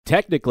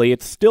Technically,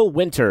 it's still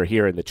winter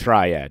here in the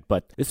Triad,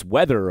 but this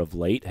weather of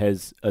late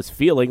has us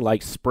feeling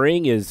like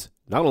spring is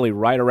not only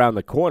right around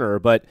the corner,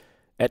 but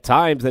at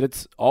times that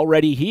it's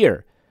already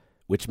here,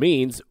 which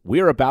means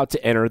we're about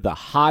to enter the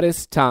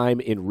hottest time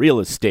in real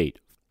estate.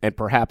 And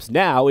perhaps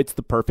now it's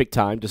the perfect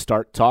time to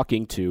start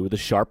talking to the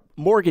Sharp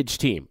Mortgage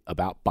team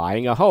about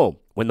buying a home.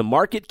 When the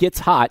market gets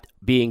hot,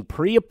 being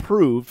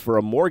pre-approved for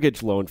a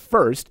mortgage loan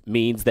first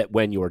means that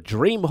when your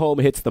dream home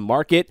hits the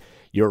market,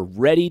 you're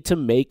ready to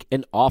make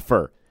an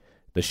offer.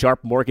 The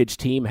Sharp Mortgage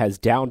team has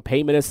down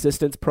payment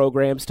assistance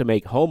programs to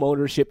make home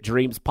ownership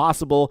dreams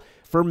possible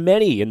for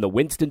many in the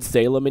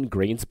Winston-Salem and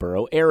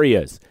Greensboro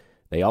areas.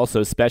 They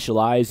also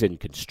specialize in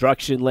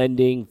construction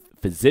lending,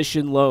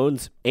 physician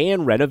loans,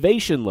 and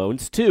renovation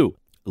loans too.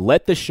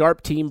 Let the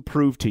Sharp team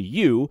prove to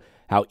you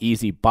how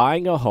easy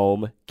buying a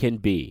home can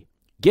be.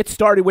 Get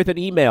started with an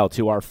email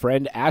to our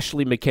friend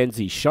Ashley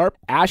McKenzie Sharp,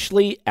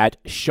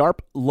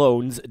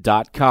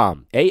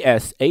 ashley@sharploans.com,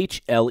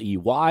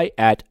 ASHLEY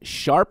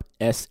 @sharp,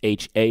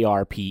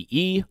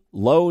 SHARPE,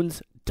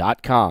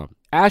 loans.com,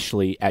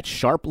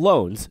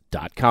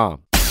 ashley@sharploans.com.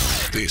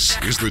 This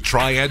is the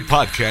Triad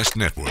Podcast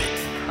Network.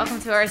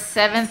 Welcome to our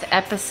 7th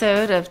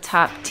episode of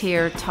Top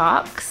Tier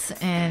Talks,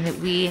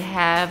 and we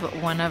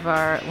have one of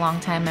our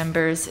longtime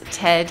members,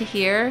 Ted,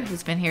 here,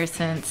 who's been here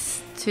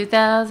since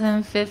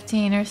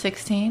 2015 or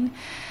 16.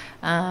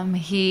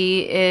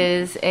 He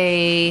is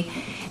a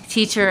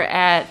teacher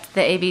at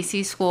the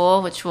ABC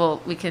school, which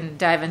we can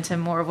dive into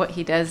more of what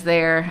he does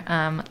there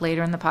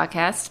later in the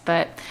podcast,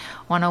 but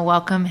want to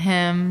welcome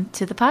him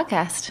to the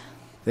podcast.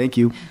 Thank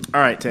you.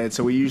 All right, Ted.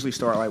 So we usually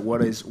start like,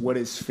 what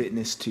is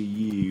fitness to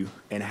you,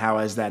 and how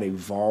has that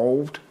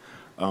evolved?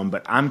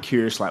 But I'm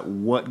curious, like,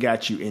 what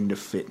got you into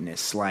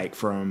fitness? Like,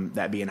 from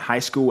that being high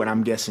school, and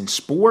I'm guessing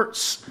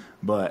sports.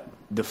 But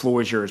the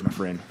floor is yours, my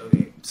friend.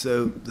 Okay.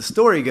 So the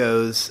story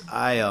goes,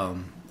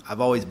 I've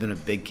always been a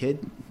big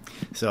kid.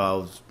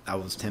 So I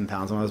was 10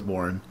 pounds when I was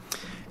born,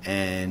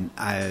 and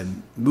I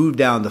moved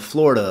down to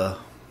Florida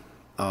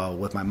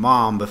with my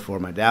mom before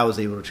my dad was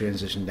able to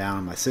transition down,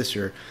 and my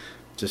sister,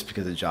 just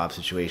because of job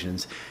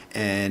situations.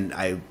 And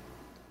I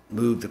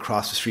moved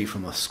across the street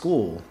from a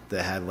school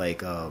that had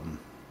like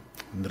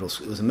it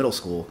was a middle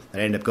school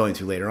that I ended up going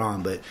to later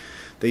on, but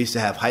they used to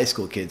have high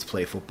school kids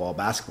play football,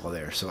 basketball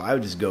there. So I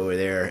would just go over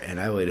there and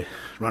I would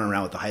run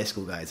around with the high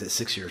school guys at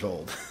 6 years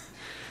old.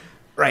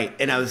 Right.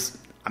 And I'm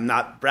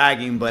not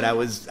bragging, but I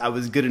was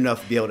good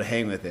enough to be able to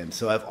hang with him.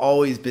 So I've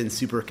always been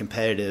super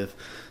competitive,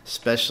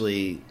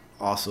 especially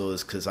also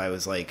is because I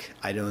was like,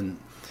 I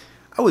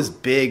was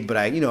big, but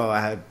I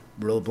had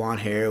real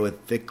blonde hair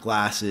with thick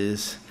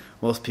glasses.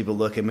 Most people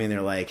look at me and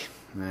they're like,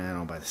 I don't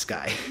know about this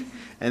guy.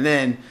 And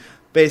then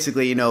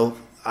basically,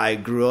 I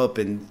grew up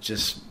and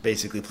just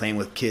basically playing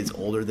with kids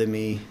older than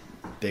me,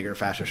 bigger,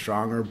 faster,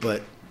 stronger,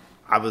 but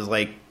I was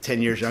like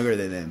 10 years younger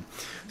than them.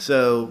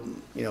 So,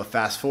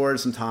 fast forward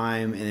some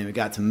time, and then we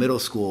got to middle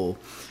school.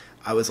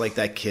 I was like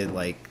that kid,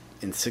 like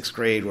in 6th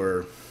grade,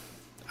 where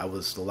I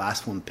was the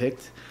last one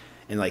picked.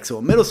 And so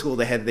in middle school,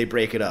 they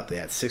break it up. They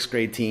had 6th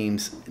grade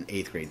teams and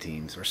 8th grade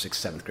teams, or 6th,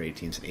 7th grade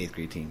teams and 8th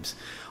grade teams.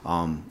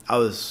 When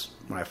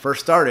I first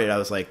started, I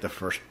was like the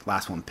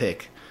last one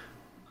pick.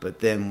 But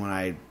then when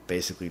I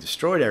basically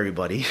destroyed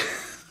everybody,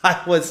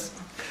 I was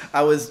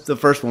the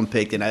first one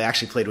picked, and I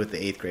actually played with the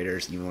 8th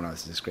graders even when I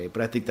was in 6th grade.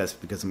 But I think that's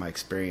because of my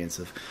experience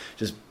of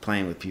just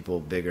playing with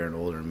people bigger and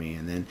older than me.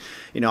 And then,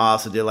 I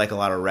also did like a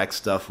lot of rec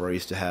stuff where I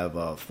used to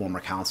have former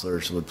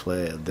counselors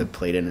that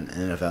played in an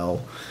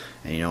NFL,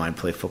 and I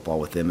played football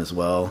with them as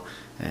well.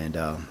 And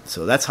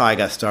so that's how I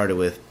got started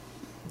with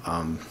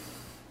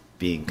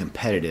being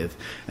competitive.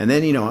 And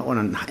then,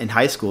 when in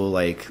high school,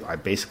 I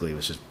basically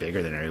was just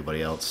bigger than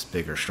everybody else,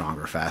 bigger,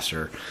 stronger,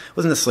 faster.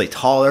 Wasn't necessarily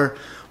taller,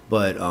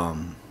 but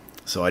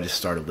so I just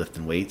started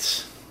lifting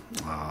weights.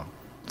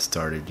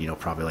 Started,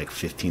 probably like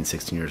 15,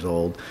 16 years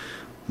old,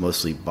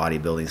 mostly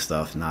bodybuilding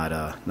stuff,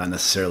 not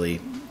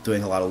necessarily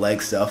doing a lot of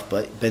leg stuff,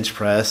 but bench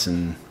press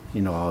and,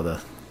 all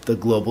the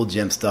global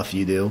gym stuff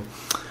you do.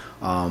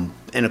 And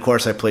of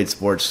course I played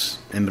sports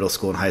in middle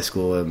school and high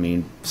school. I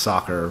mean,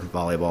 soccer,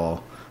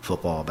 volleyball,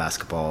 football,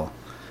 basketball,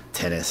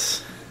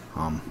 tennis,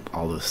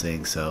 all those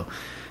things. So,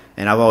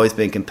 and I've always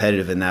been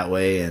competitive in that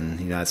way.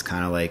 And, it's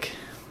kind of like,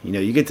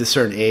 you get to a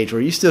certain age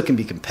where you still can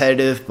be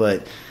competitive,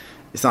 but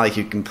it's not like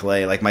you can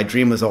play. Like, my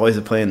dream was always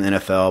to play in the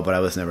NFL, but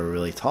I was never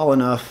really tall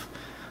enough,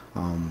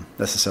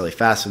 necessarily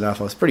fast enough.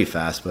 I was pretty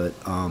fast, but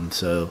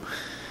so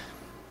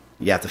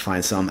you have to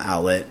find some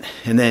outlet.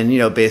 And then,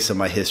 based on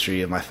my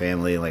history of my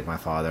family, like my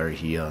father,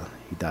 he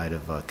died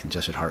of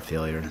congestive heart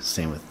failure,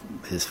 same with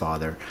his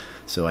father.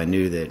 So I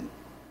knew that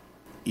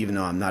even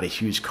though I'm not a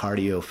huge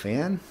cardio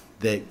fan,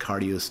 that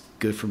cardio is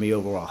good for me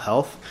overall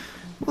health.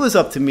 It was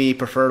up to me.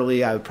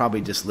 Preferably, I would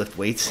probably just lift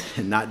weights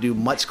and not do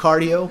much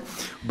cardio.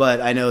 But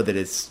I know that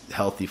it's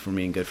healthy for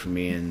me and good for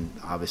me, and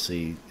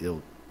obviously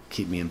it'll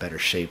keep me in better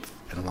shape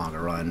in the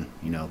longer run,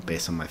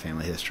 based on my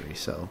family history.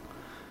 So,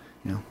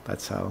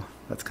 that's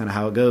kind of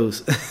how it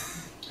goes.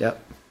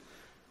 Yep.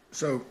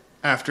 So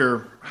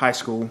after high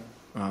school,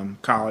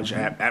 college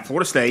at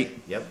Florida State.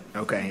 Yep.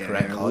 Okay. Yeah,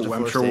 Correct. College of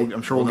I'm Florida sure. State.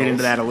 I'm sure we'll get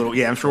into that a little.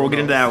 Yeah, I'm sure we'll get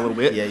into that a little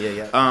bit.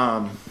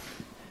 Yeah.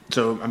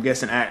 So I'm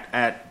guessing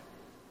at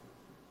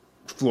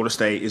Florida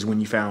State is when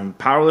you found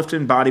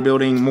powerlifting,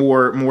 bodybuilding,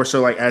 more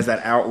so like as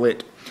that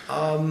outlet.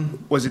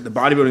 Was it the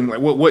bodybuilding?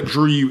 Like what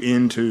drew you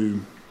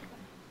into?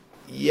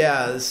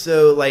 Yeah.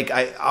 So like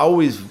I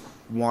always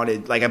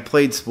wanted, like I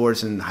played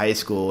sports in high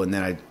school, and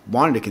then I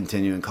wanted to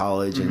continue in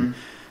college, and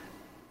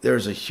there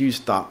was a huge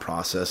thought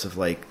process of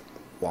like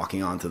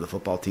walking onto the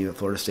football team at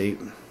Florida State.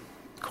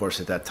 Of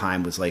course, at that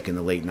time was like in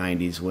the late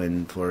 '90s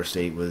when Florida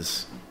State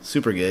was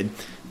super good.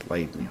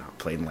 Played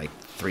in like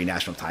 3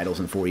 national titles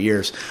in 4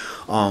 years.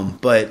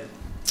 But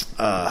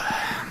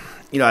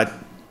I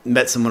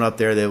met someone up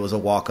there that was a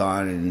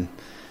walk-on, and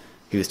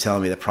he was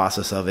telling me the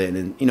process of it.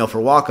 And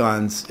for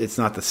walk-ons, it's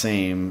not the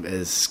same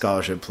as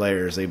scholarship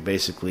players. They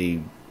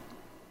basically,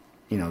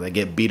 they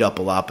get beat up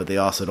a lot, but they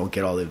also don't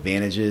get all the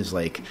advantages,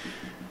 like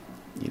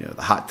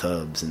the hot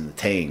tubs and the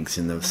tanks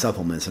and the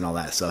supplements and all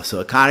that stuff. So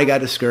it kind of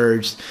got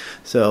discouraged.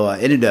 So I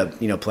ended up,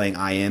 playing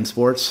IM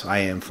sports,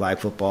 IM flag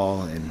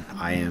football and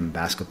IM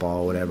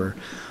basketball, whatever.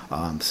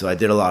 So I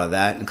did a lot of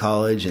that in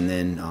college. And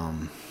then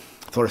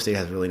Florida State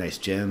has a really nice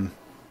gym.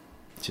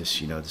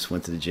 Just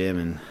went to the gym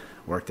and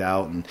worked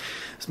out. And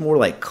it's more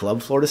like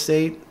Club Florida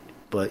State,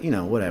 but,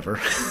 whatever.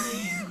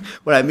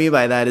 What I mean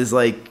by that is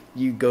like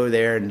you go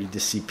there and you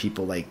just see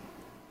people like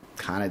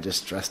kind of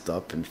just dressed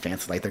up and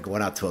fancy like they're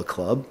going out to a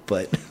club,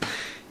 but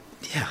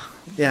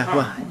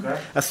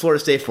that's Florida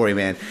State for you,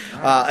 man.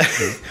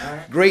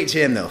 Great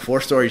gym though,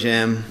 4-story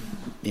gym,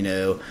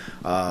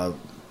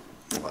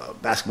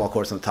 basketball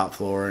courts on the top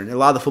floor, and a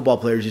lot of the football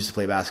players used to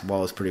play basketball.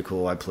 It was pretty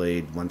cool. I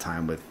played one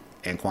time with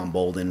Anquan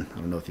Bolden. I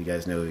don't know if you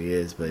guys know who he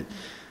is, but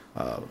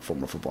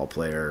former football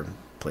player,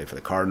 played for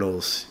the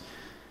Cardinals.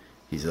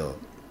 He's a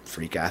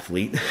freak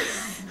athlete.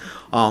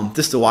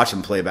 Just to watch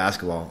him play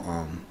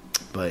basketball.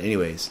 But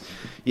anyways,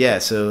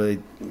 so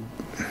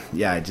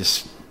I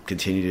just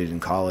continued it in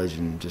college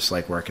and just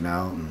like working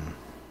out, and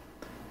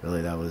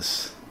really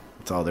that's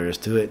all there is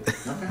to it.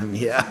 Okay.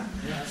 Yeah,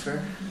 that's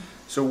fair.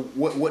 So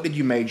what did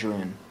you major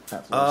in?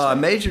 I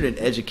majored in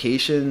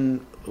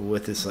education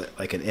with this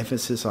like an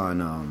emphasis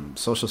on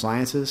social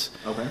sciences.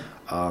 Okay.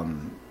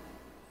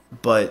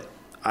 But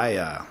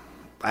I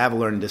have a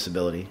learning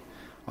disability.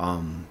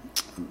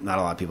 Not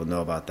a lot of people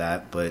know about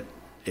that, but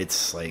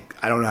it's like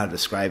I don't know how to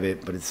describe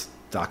it, but it's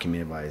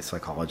documented by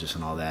psychologists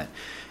and all that.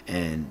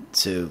 And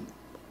so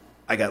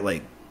I got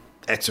like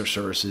extra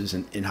services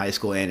in high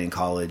school and in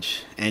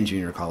college and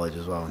junior college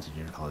as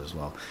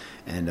well.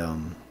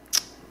 And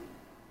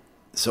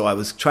so I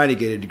was trying to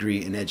get a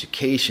degree in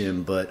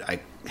education, but I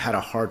had a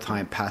hard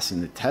time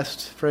passing the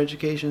test for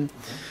education.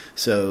 Okay.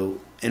 So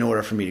in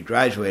order for me to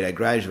graduate, I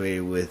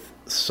graduated with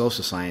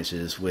social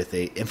sciences with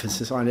a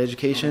emphasis on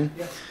education.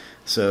 Okay. Yeah.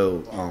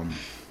 So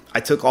I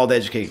took all the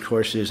education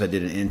courses. I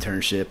did an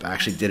internship. I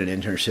actually did an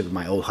internship at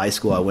my old high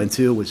school I went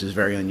to, which is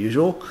very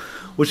unusual,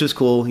 which was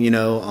cool.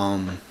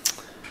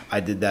 I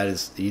did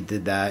that you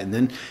did that. And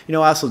then, I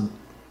also,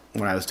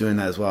 when I was doing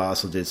that as well, I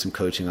also did some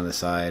coaching on the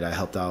side. I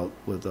helped out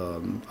with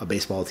a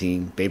baseball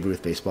team, Babe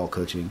Ruth baseball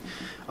coaching,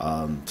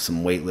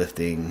 some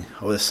weightlifting.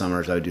 Over the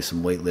summers, I would do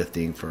some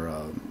weightlifting for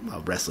a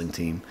wrestling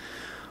team.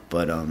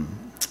 But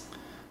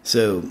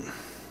so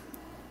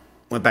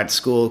went back to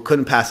school,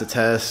 couldn't pass the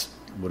test,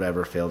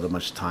 whatever, failed a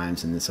bunch of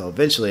times. And then so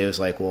eventually it was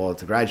like, well,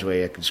 to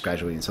graduate, I could just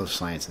graduate in social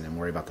science and then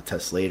worry about the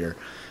test later.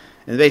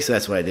 And basically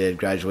that's what I did,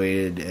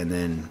 graduated. And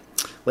then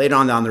later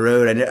on down the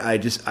road, I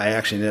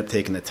actually ended up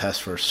taking the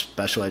test for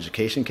special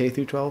education K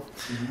through 12.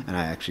 Mm-hmm. And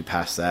I actually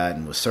passed that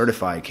and was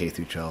certified K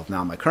through 12.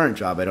 Now, my current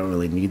job, I don't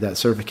really need that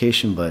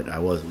certification, but I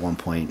was at one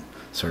point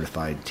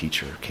certified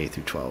teacher K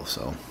through 12.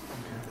 So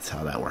that's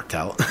how that worked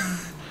out.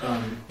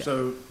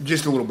 So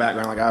just a little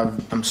background,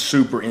 like I'm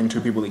super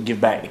into people that give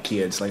back to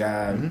kids. Like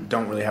I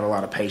don't really have a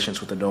lot of patience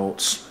with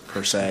adults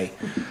per se,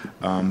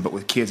 but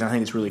with kids, I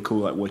think it's really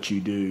cool like what you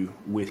do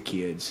with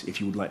kids. If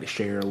you would like to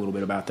share a little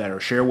bit about that, or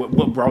share what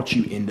brought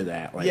you into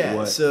that.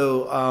 Like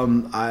so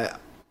I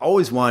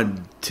always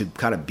wanted to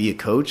kind of be a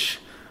coach,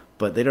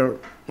 but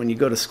when you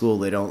go to school,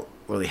 they don't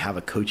really have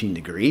a coaching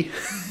degree.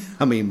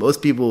 I mean,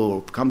 most people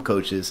who become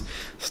coaches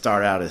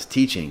start out as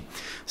teaching.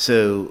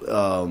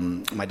 So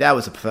my dad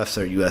was a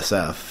professor at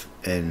USF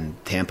in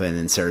Tampa and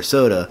in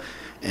Sarasota,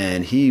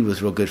 and he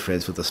was real good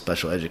friends with a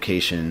special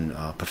education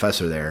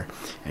professor there.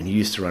 And he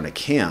used to run a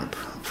camp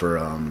for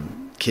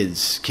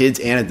kids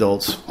and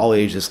adults, all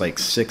ages like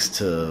 6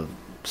 to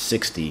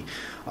 60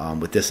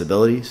 with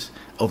disabilities,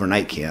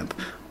 overnight camp,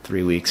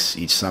 3 weeks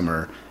each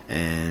summer.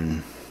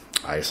 And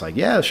I was like,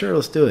 yeah, sure,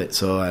 let's do it.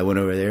 So I went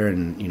over there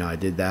and, I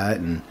did that,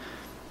 and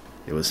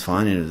it was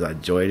fun, and I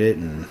enjoyed it,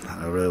 and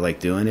I really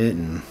liked doing it.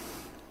 And,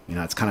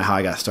 it's kind of how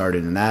I got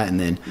started in that. And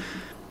then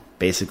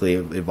basically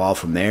it evolved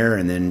from there.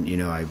 And then,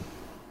 I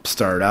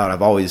started out,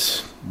 I've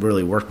always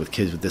really worked with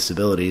kids with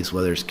disabilities,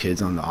 whether it's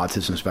kids on the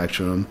autism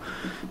spectrum,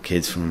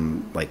 kids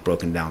from like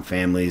broken down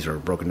families or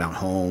broken down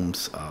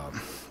homes,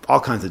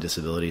 all kinds of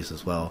disabilities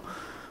as well.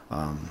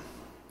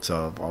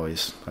 So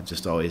I've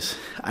just always,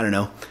 I don't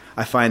know.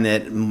 I find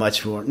that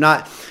much more,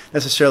 not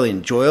necessarily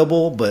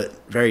enjoyable, but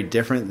very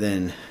different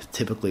than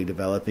typically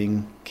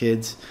developing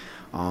kids.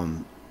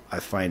 I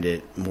find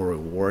it more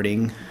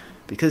rewarding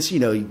because,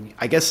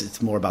 I guess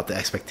it's more about the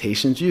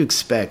expectations. You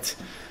expect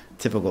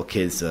typical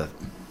kids to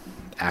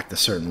act a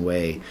certain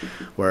way,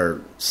 where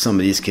some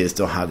of these kids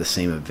don't have the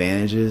same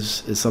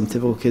advantages as some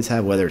typical kids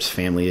have, whether it's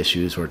family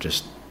issues or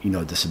just,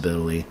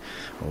 disability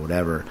or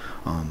whatever.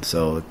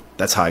 So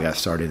that's how I got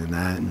started in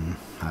that, and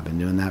I've been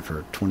doing that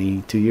for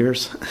 22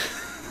 years.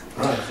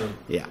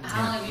 Yeah.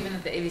 How long have you been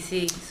at the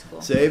ABC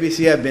school? So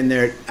ABC, I've been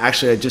there.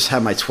 Actually, I just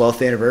had my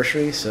 12th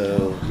anniversary.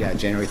 So yeah,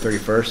 January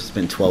 31st. It's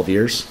been 12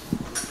 years.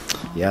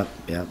 Yep.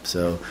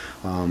 So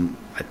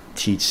I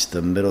teach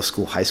the middle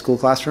school, high school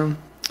classroom.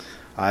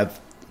 I've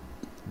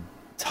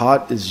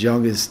taught as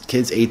young as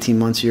kids 18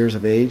 months, years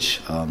of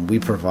age. We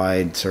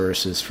provide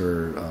services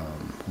for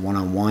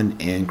one-on-one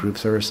and group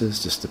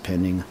services, just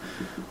depending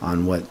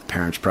on what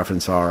parents'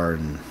 preference are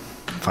and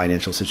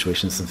financial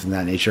situations, things of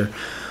that nature.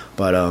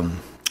 But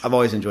I've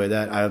always enjoyed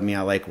that. I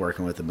like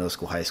working with the middle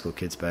school, high school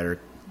kids better.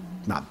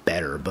 Not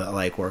better, but I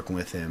like working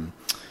with them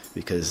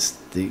because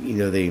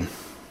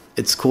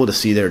it's cool to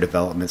see their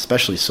development,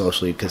 especially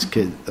socially, because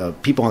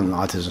people on the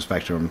autism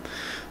spectrum,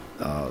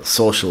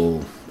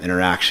 social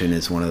interaction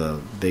is one of the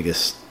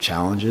biggest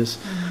challenges.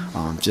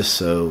 Just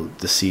so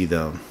to see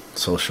the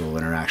social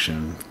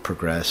interaction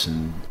progress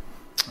and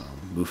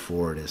move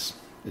forward is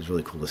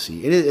really cool to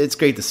see. It's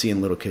great to see in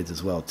little kids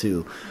as well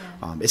too.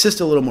 Yeah. It's just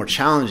a little more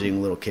challenging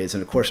with little kids,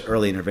 and of course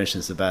early intervention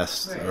is the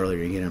best. Right. The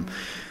earlier you get them,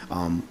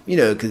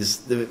 because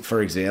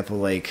for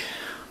example, a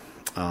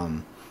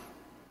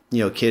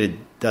kid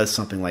does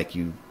something like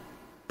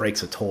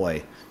breaks a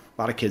toy.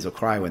 A lot of kids will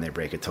cry when they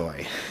break a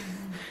toy.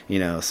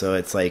 So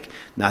it's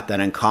not that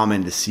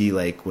uncommon to see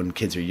when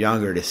kids are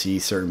younger to see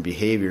certain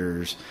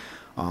behaviors,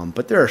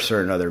 but there are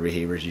certain other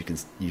behaviors you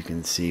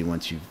can see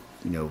once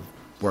you've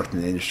worked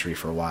in the industry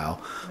for a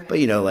while. Right. But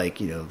you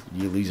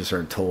lose a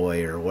certain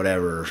toy or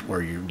whatever,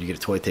 or you get a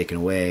toy taken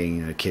away,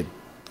 a kid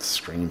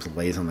screams and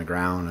lays on the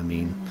ground.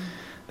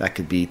 That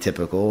could be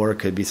typical, or it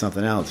could be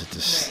something else.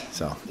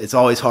 So it's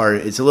always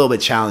hard. It's a little bit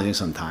challenging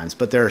sometimes,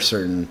 but there are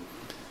certain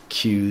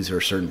cues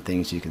or certain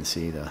things you can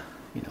see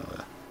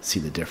see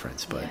the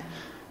difference. But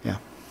yeah.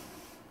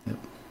 Yep.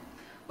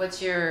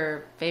 What's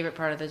your favorite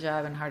part of the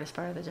job and hardest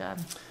part of the job?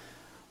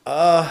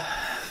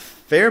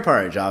 Favorite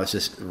part of the job is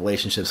just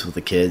relationships with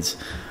the kids.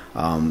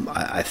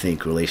 I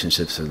think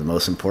relationships are the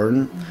most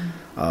important,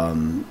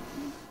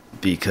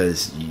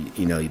 because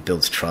it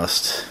builds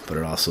trust, but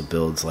it also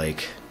builds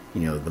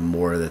the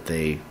more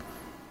that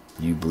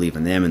you believe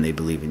in them and they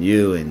believe in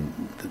you, and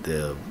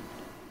the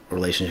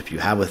relationship you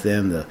have with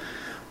them, the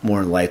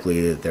more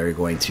likely that they're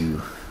going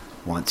to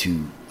want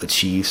to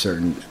achieve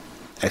certain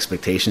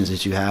expectations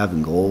that you have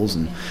and goals,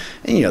 and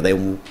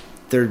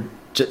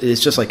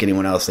it's just like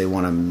anyone else. They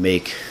want to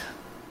make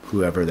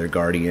whoever their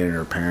guardian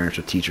or parents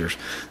or teachers,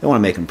 they want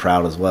to make them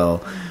proud as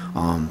well.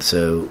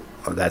 So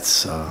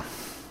that's I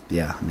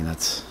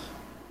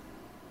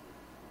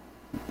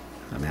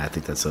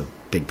think that's a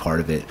big part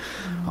of it.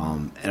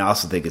 And I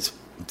also think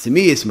to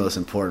me, it's the most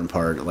important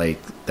part,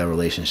 the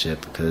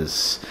relationship,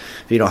 because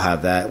if you don't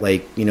have that, we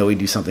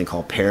do something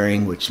called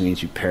pairing, which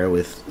means you pair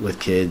with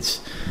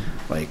kids,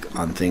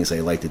 on things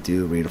they like to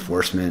do,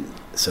 reinforcement,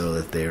 so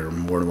that they're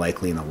more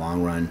likely in the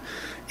long run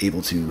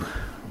able to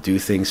do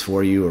things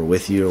for you or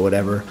with you or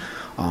whatever.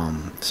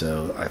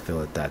 So I feel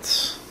that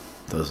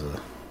those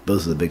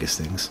are the biggest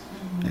things.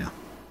 Yeah.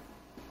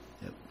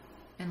 Yep.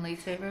 And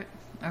least favorite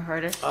or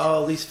hardest?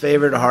 Oh, least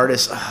favorite or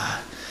hardest?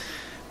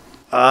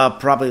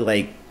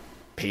 Probably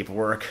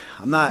paperwork.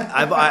 I love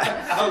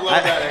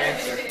that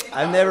answer.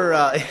 I've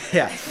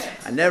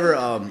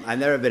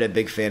never been a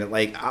big fan of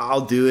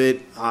I'll do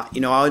it.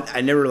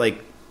 I never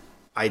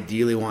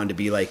ideally wanted to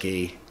be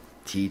a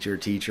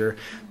teacher.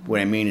 What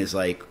I mean is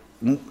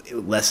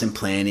lesson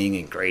planning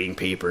and grading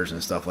papers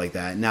and stuff like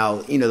that.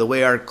 Now, the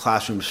way our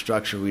classroom is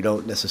structured, we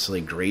don't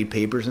necessarily grade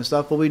papers and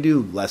stuff, but we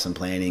do lesson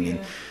planning and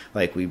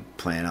we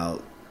plan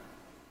out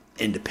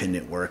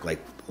independent work. A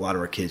lot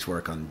of our kids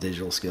work on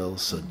digital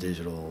skills, so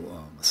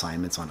digital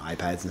assignments on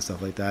iPads and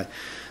stuff like that.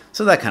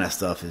 So that kind of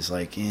stuff is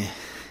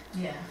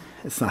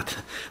it's not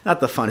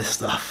the funnest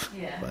stuff.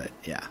 Yeah. But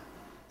yeah.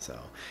 So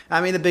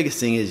the biggest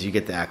thing is you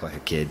get to act like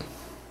a kid.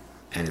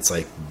 And it's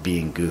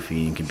being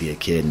goofy. You can be a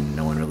kid and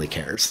no one really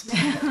cares.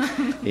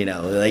 You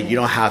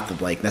don't have to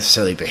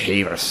necessarily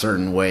behave a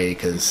certain way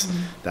because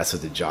that's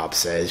what the job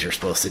says you're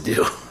supposed to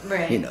do.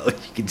 Right. You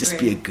can just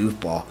be a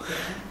goofball. Yeah.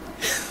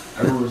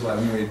 I remember it was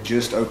when we had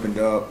just opened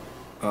up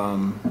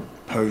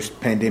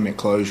post-pandemic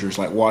closures,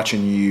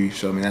 watching you.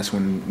 So that's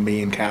when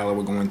me and Kyla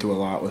were going through a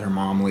lot with her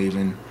mom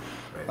leaving.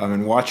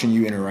 And watching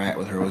you interact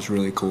with her was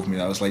really cool for me.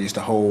 That was just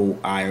a whole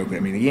eye-opener.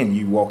 Again,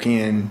 you walk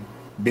in,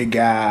 big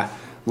guy.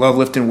 Love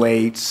lifting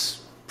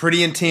weights.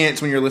 Pretty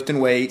intense when you're lifting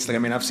weights.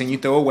 I've seen you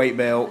throw a weight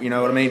belt. You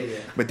know what I mean? Yeah.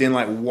 But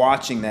then,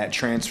 watching that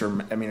transfer.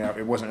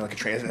 It wasn't a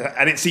transfer.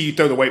 I didn't see you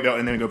throw the weight belt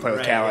and then go play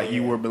with Cal.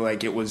 You were,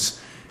 but it was.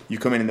 you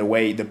come in and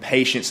the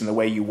patience and the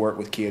way you work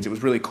with kids. It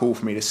was really cool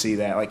for me to see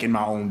that, like in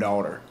my own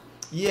daughter.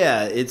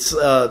 Yeah, it's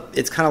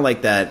kind of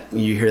like that.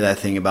 You hear that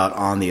thing about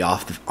on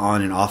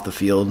and off the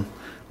field,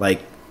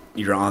 like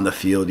you're on the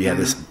field, you have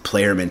this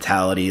player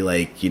mentality,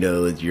 like, you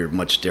know, you're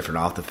much different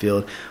off the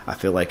field. I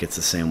feel like it's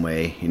the same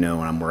way, you know,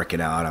 when I'm working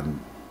out,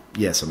 I'm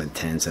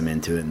intense, I'm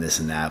into it and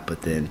this and that,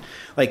 but then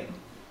like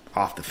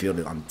off the field,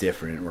 I'm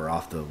different, or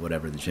off the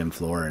gym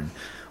floor.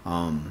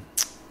 And,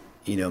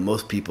 you know,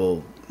 most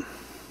people,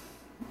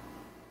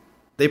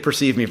 they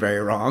perceive me very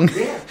wrong.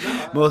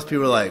 Most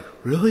people are like,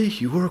 really?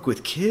 You work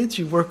with kids?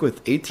 You work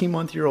with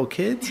 18-month-old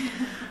kids?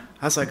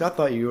 I was like, I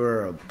thought you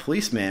were a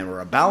policeman or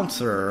a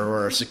bouncer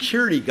or a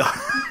security guard.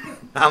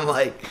 I'm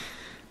like,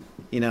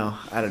 you know,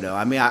 I don't know.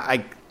 I mean,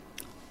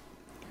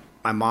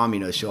 my mom,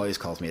 you know, she always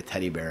calls me a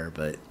teddy bear,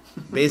 but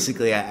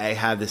basically I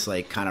have this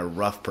like kind of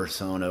rough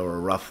persona or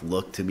rough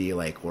look to me,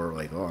 like, or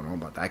like, oh, I don't know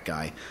about that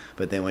guy.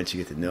 But then once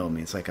you get to know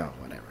me, it's like, oh,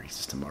 whatever, he's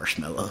just a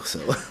marshmallow.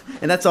 So,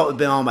 and that's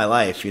been all my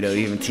life, you know.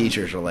 Even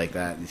teachers are like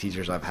that. The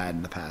teachers I've had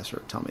in the past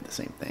tell me the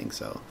same thing.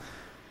 So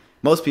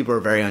most people are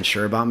very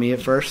unsure about me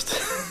at first.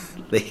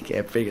 They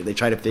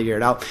try to figure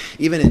it out.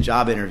 Even in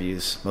job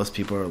interviews, most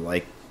people are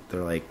like,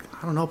 they're like,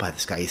 I don't know about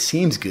this guy. He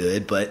seems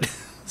good, but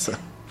so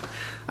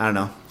I don't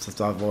know.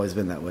 So I've always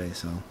been that way.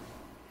 So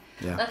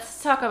yeah.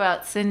 Let's talk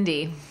about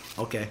Cindy.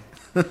 Okay.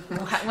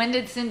 When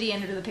did Cindy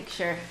enter the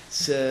picture?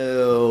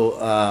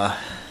 So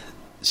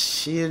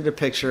she entered the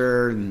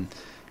picture in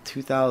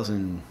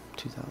 2000.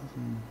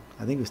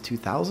 I think it was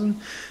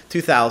 2000.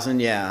 2000,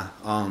 yeah.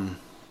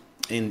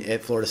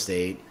 At Florida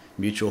State,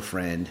 mutual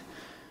friend.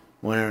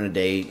 Went on a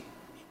date.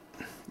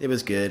 It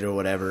was good or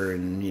whatever,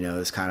 and you know, it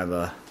was kind of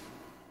a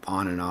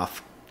on and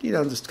off, you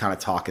know, just kind of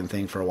talking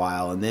thing for a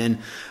while, and then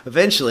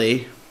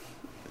eventually,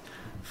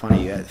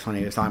 funny,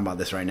 you're talking about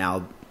this right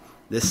now.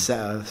 This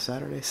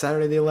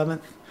Saturday the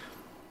 11th.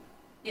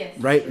 Yes.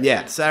 Right?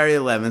 Yeah, Saturday the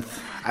 11th.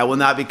 I will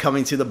not be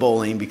coming to the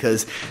bowling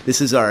because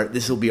it's our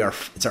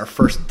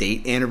first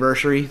date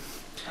anniversary.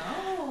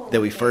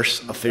 That we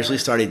first officially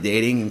started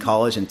dating in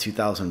college in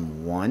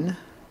 2001. Okay.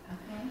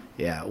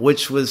 Yeah,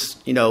 which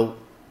was, you know,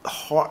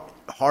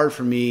 hard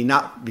for me,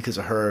 not because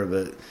of her,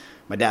 but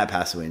my dad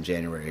passed away in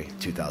January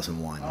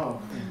 2001.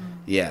 Oh.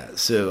 Yeah,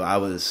 so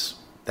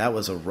that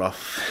was a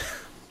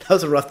rough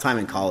time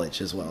in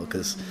college as well,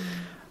 because,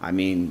 I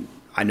mean,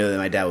 I know that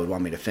my dad would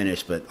want me to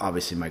finish, but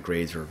obviously my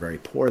grades were very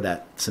poor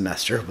that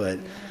semester, but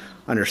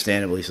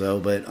understandably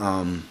so. But,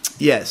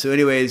 yeah, so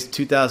anyways,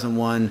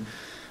 2001...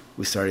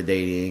 we started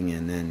dating,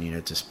 and then, you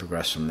know, just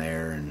progressed from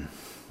there, and,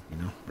 you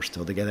know, we're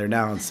still together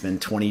now. It's been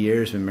 20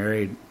 years, been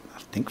married, I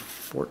think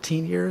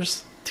 14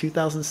 years,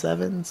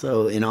 2007.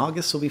 So in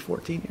August will be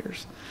 14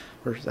 years.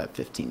 Or is that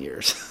 15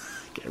 years?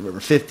 I can't remember,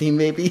 15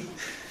 maybe?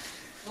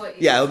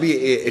 Yeah, it'll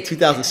be,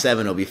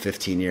 2007 it'll be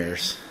 15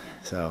 years.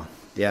 So,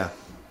 yeah.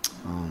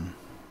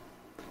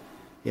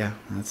 Yeah,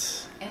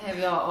 that's... And have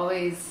y'all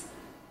always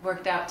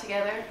worked out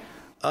together?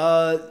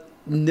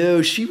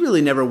 No, she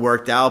really never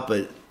worked out,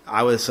 but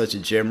I was such a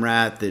gym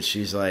rat that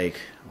she's like,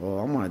 well,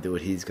 I want to do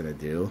what he's going to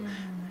do. Mm-hmm.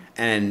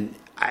 And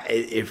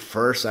at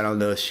first, I don't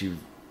know if she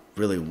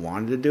really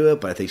wanted to do it,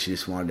 but I think she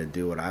just wanted to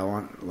do what I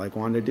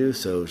wanted to do.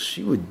 So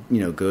she would, you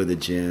know, go to the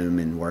gym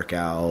and work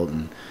out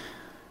and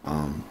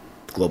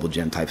global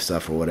gym type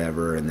stuff or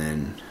whatever. And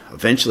then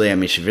eventually, I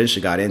mean, she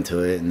eventually got into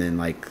it. And then,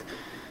 like,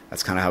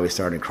 that's kind of how we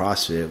started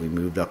CrossFit. We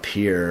moved up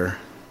here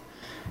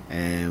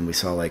and we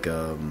saw like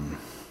I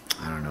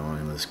don't know,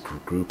 it was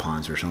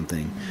Groupon's or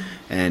something.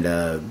 Mm-hmm. And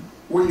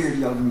what year did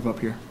y'all move up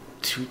here?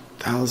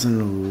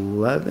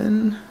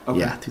 2011. Okay.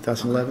 Yeah,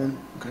 2011.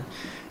 Okay.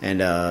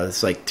 And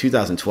it's like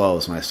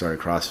 2012 is when I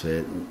started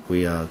CrossFit.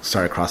 We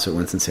started CrossFit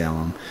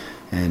Winston-Salem,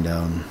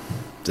 and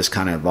just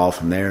kind of evolved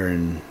from there.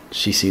 And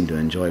she seemed to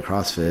enjoy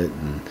CrossFit,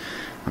 and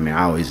I mean,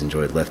 I always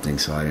enjoyed lifting,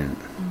 so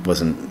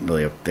wasn't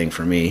really a thing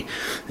for me.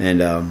 And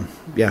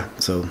yeah,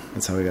 so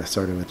that's how we got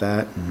started with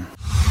that. And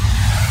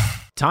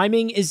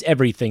timing is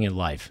everything in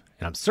life,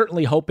 and I'm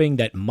certainly hoping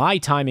that my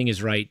timing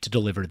is right to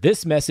deliver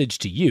this message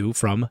to you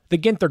from the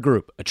Ginther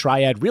Group, a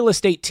triad real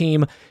estate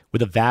team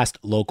with a vast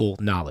local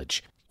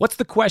knowledge. What's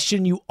the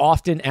question you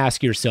often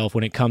ask yourself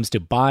when it comes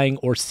to buying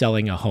or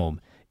selling a home?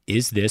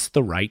 Is this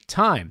the right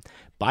time?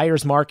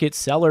 Buyer's market,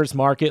 seller's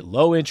market,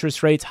 low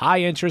interest rates,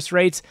 high interest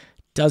rates,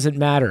 doesn't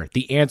matter.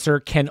 The answer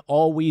can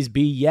always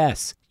be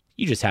yes.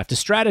 You just have to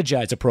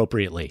strategize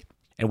appropriately.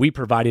 And we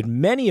provided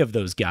many of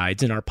those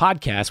guides in our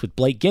podcast with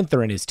Blake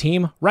Ginther and his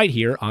team right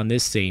here on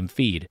this same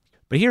feed.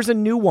 But here's a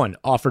new one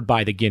offered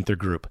by the Ginther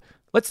Group.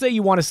 Let's say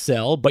you want to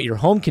sell, but your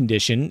home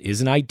condition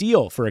isn't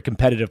ideal for a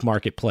competitive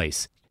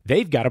marketplace.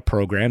 They've got a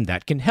program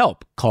that can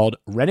help called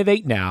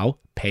Renovate Now,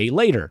 Pay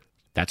Later.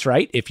 That's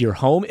right. If your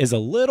home is a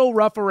little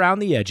rough around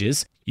the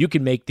edges, you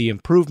can make the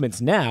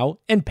improvements now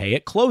and pay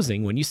at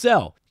closing when you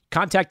sell.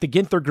 Contact the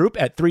Ginther Group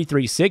at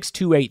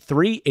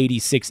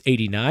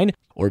 336-283-8689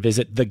 or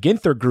visit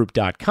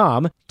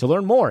theginthergroup.com to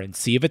learn more and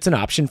see if it's an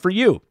option for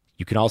you.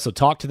 You can also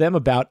talk to them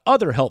about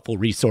other helpful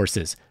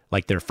resources,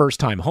 like their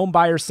first-time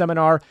homebuyer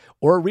seminar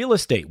or a real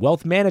estate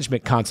wealth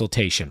management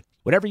consultation.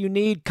 Whatever you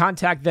need,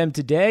 contact them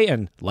today,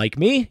 and like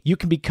me, you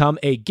can become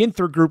a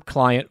Ginther Group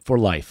client for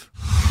life.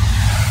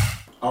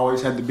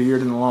 Always had the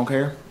beard and the long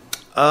hair?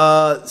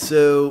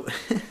 So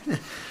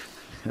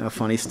a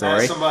funny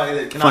story. As somebody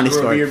that cannot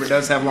grow a beard but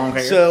does have long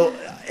hair. So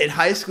in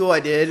high school,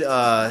 I did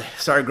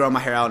started growing my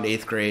hair out in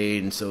 8th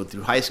grade, and so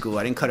through high school,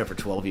 I didn't cut it for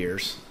 12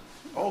 years.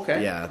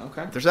 Okay. Yeah.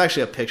 Okay. There's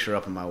actually a picture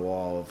up on my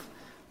wall of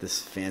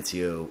this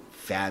fancy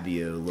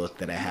Fabio look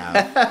that I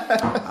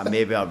have.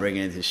 Maybe I'll bring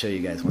it in to show you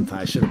guys one time.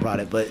 I should have brought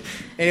it, but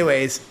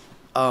anyways,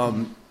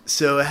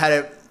 so I had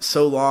it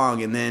so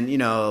long, and then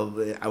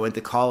I went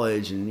to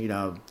college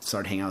and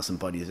started hanging out with some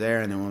buddies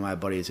there, and then one of my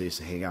buddies I used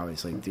to hang out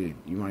with, he's like, dude,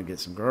 you want to get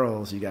some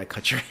girls, you gotta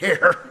cut your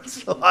hair.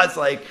 So I was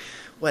like,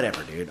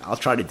 whatever, dude, I'll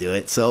try to do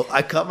it. So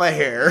I cut my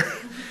hair,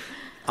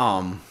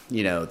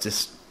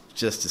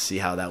 just to see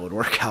how that would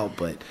work out,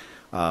 but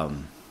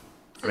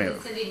So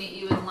did Cindy meet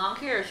you with long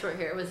hair or short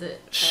hair? Was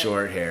it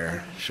short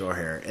hair?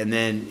 And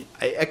then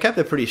I kept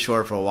it pretty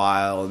short for a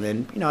while, and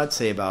then I'd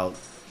say about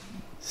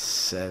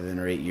 7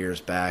 or 8 years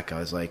back, I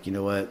was like, you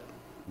know what,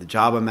 the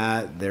job I'm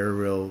at, they're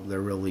real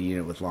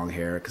lenient with long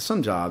hair, because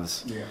some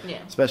jobs,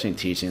 especially in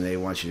teaching, they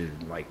want you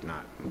to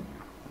not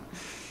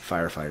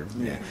firefighter.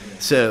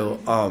 So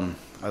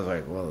I was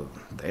like, well,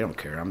 they don't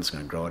care, I'm just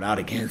going to grow it out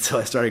again. So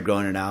I started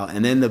growing it out,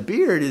 and then the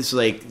beard is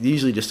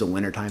usually just a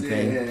wintertime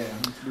thing.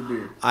 The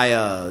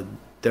beard.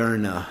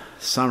 During the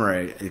summer,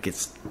 it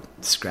gets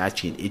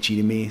scratchy and itchy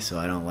to me, so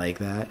I don't like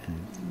that,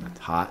 and it's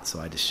hot, so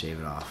I just shave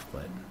it off.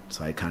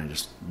 So I kind of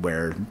just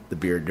wear the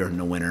beard during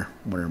the winter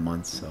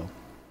months. So,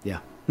 yeah.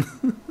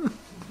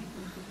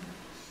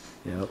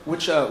 Yep.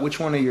 Which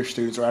one of your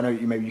students, or I know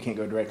maybe you can't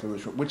go directly,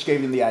 which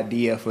gave you the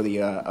idea for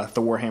the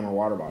Thor Hammer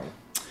water bottle?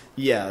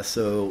 Yeah.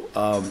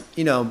 So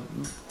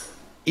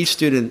each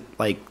student,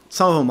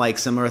 some of them like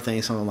similar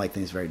things, some of them like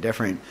things very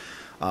different.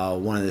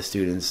 One of the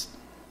students,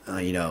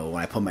 when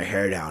I put my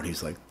hair down,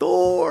 he's like,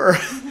 Thor.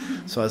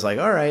 So I was like,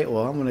 all right,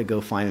 well, I'm going to go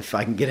find if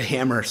I can get a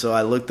hammer. So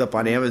I looked up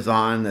on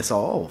Amazon and I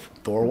saw,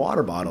 Thor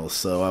water bottles.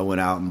 So I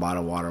went out and bought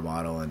a water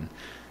bottle, and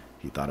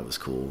he thought it was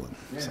cool. And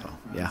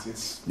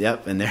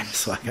yep. And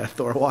so I got a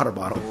Thor water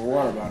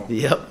bottle.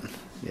 Yep.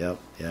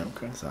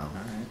 Okay. So, all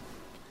right.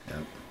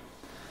 Yep.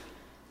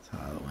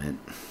 That's how it went.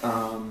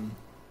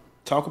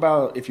 Talk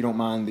about, if you don't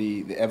mind,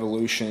 the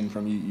evolution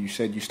from you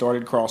said you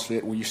started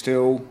CrossFit. Were you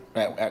still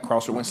at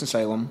CrossFit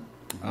Winston-Salem?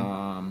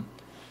 Mm-hmm.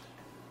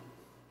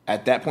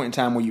 At that point in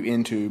time, were you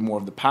into more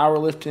of the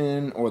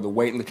powerlifting or the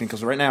weightlifting?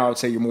 Because right now, I would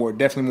say you're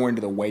definitely more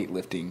into the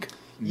weightlifting.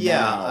 Yeah,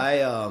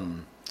 now.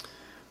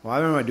 I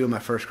remember doing my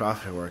first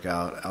CrossFit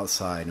workout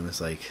outside, and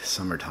it was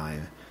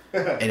summertime,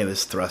 and it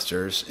was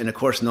thrusters. And of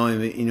course, knowing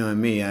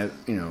me, I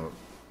never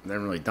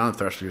really done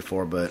thrusters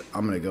before, but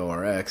I'm gonna go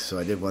RX, so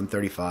I did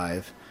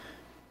 135,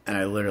 and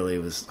I literally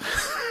was,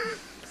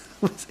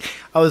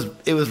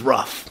 it was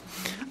rough.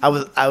 I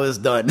was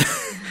done.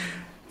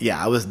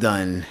 Yeah, I was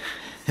done.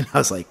 And I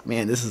was like,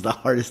 man, this is the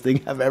hardest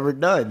thing I've ever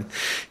done,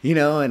 and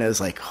I was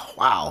like,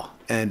 wow.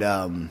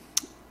 And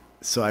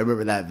so I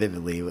remember that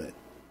vividly.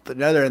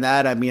 But other than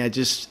that, I mean, I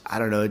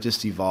don't know, it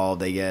just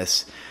evolved, I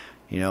guess.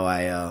 I,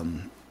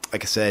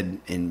 like I said,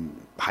 in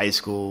high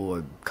school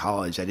or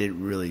college, I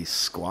didn't really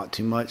squat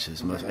too much.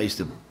 I used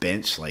to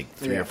bench 3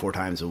 or 4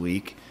 times a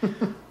week.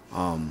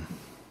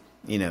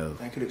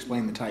 That could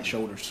explain the tight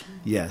shoulders.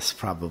 Yes,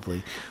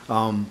 probably.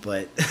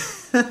 But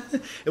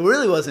it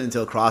really wasn't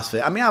until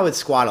CrossFit. I mean, I would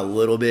squat a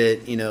little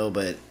bit,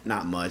 but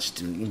not much.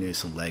 Do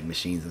some leg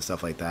machines and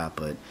stuff like that.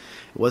 But it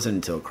wasn't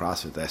until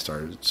CrossFit that I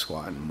started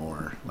squatting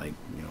more,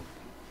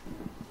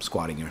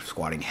 squatting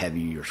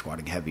heavy or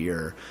squatting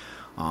heavier.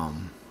 I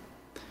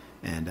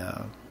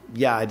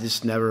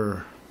just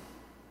never.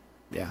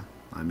 Yeah,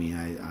 I mean,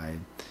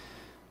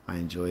 I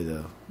enjoy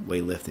the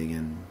weightlifting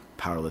and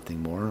powerlifting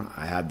more.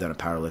 I have done a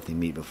powerlifting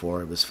meet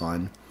before. It was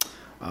fun.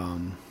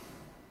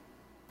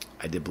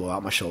 I did blow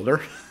out my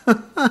shoulder.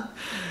 At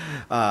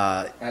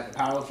the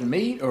powerlifting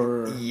meet,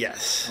 or?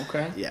 Yes.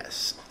 Okay.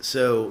 Yes.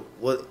 So,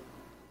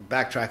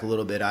 backtrack a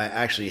little bit. I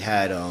actually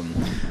had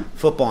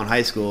football in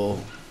high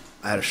school.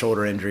 I had a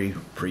shoulder injury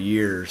for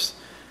years,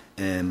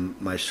 and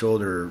my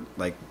shoulder,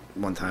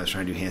 one time I was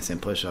trying to do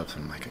handstand push-ups,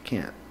 and I'm like, I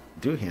can't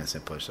do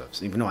handstand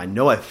push-ups, even though I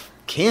know I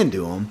can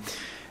do them.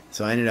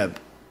 So I ended up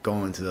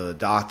going to the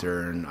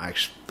doctor, and I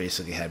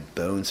basically had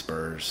bone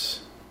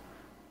spurs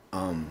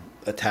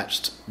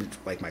attached,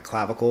 my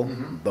clavicle,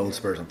 bone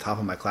spurs on top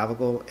of my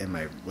clavicle, and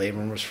my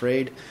labrum was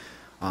frayed.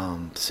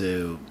 And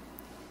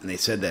they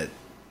said that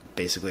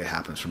basically it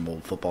happens from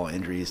old football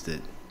injuries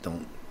that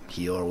don't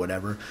heal or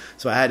whatever.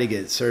 So I had to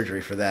get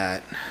surgery for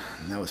that.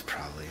 And that's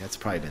probably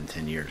been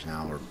 10 years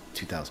now, or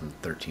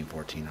 2013,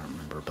 14, I don't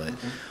remember. But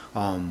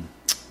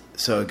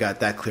so I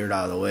got that cleared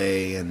out of the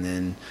way, and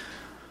then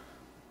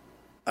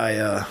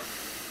I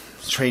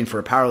trained for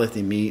a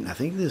powerlifting meet, and I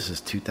think this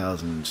is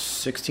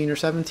 2016 or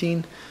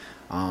 17.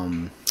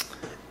 And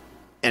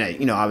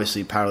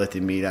obviously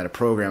powerlifting meet at a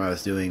program I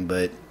was doing,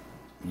 but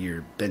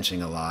you're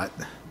benching a lot,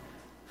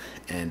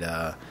 and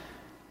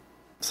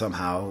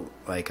somehow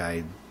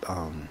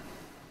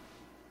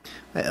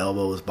my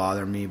elbow was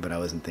bothering me, but I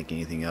wasn't thinking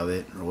anything of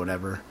it or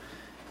whatever.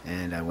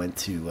 And I went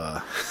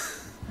to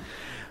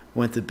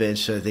went to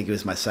bench. I think it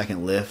was my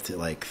second lift at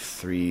like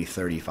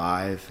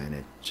 335, and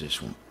it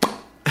just went.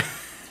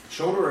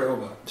 Shoulder or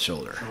elbow?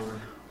 Shoulder.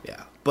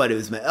 Yeah. But it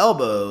was my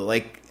elbow.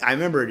 Like, I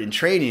remember in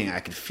training,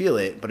 I could feel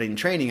it. But in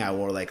training, I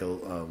wore like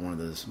one of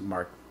those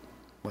Mark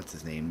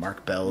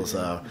Bell's. In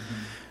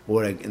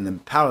the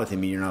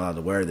powerlifting, you're not allowed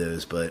to wear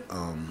those. But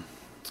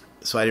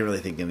so I didn't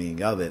really think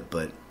anything of it.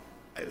 But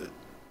it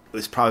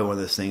was probably one of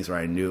those things where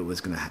I knew it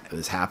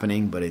was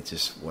happening. But it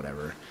just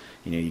whatever.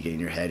 You get in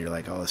your head, you're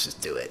like, oh, let's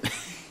just do it.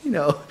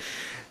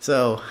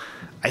 So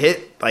I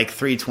hit like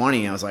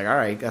 320. I was like, all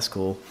right, that's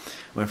cool.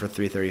 Went for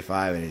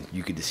 335, and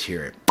you could just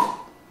hear it,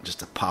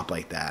 just a pop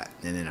like that.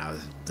 And then I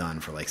was done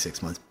for like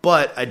 6 months.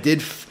 But I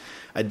did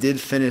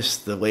finish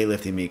the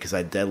weightlifting meet because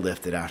I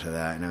deadlifted after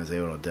that, and I was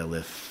able to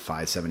deadlift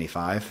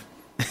 575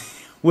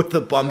 with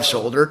a bum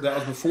shoulder. That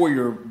was before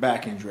your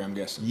back injury, I'm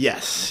guessing.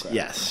 Yes, Okay.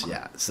 yes,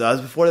 yeah. So that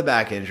was before the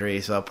back injury,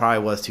 so it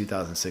probably was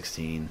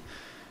 2016.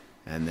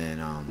 And then,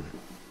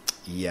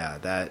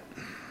 that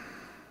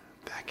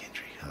back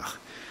injury,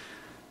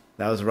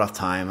 that was a rough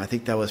time. I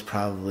think that was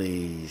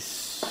probably,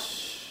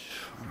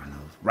 I don't know,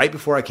 right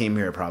before I came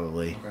here,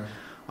 probably. Okay.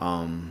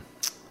 I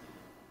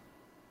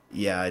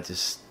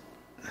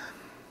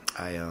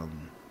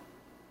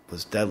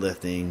was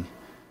deadlifting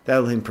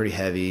pretty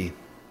heavy.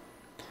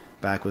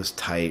 Back was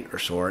tight or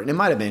sore, and it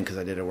might have been because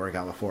I did a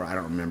workout before. I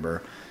don't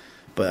remember,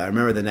 but I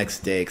remember the next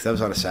day because that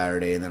was on a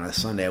Saturday, and then on a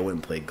Sunday I went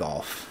and played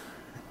golf.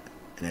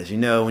 And as you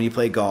know, when you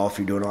play golf,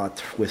 you're doing a lot of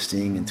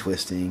twisting,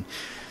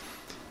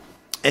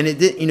 and it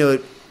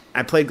did.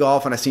 I played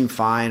golf and I seemed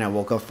fine. I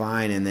woke up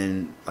fine, and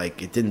then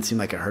it didn't seem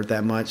like it hurt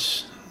that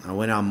much. I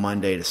went on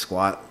Monday to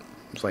squat.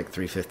 It was like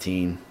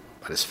 315.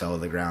 I just fell to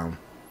the ground.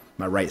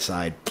 My right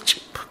side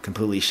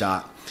completely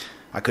shot.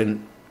 I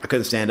couldn't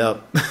stand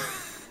up.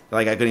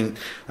 I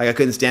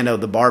couldn't stand up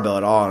with the barbell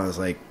at all. And I was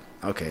like,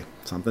 okay,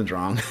 something's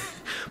wrong.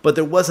 But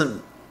there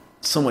wasn't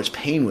so much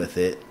pain with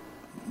it.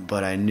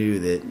 But I knew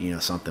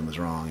that something was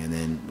wrong. And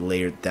then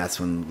that's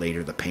when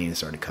the pain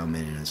started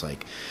coming in, and it's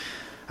like.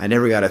 I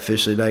never got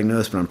officially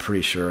diagnosed, but I'm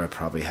pretty sure I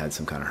probably had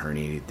some kind of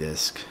herniated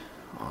disc,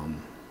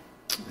 and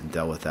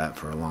dealt with that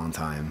for a long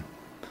time.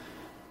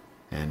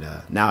 And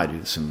now I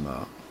do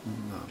some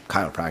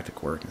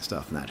chiropractic work and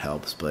stuff, and that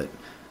helps. But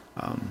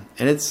and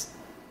it's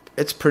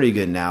pretty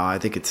good now. I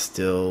think it's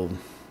still,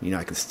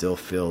 I can still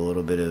feel a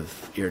little bit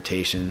of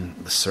irritation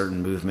with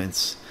certain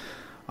movements,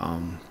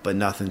 but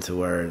nothing to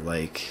where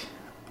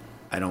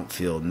I don't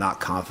feel not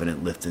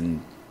confident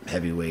lifting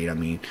heavy weight. I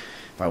mean.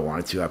 If I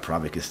wanted to, I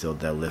probably could still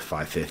deadlift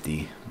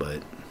 550,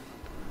 but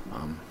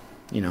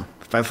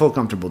if I feel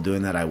comfortable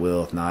doing that, I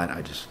will. If not,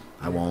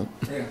 I won't.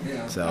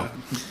 Yeah. So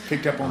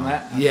picked up on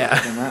that.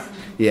 Yeah.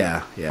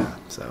 Yeah.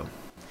 So,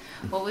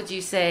 What would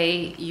you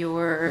say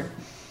your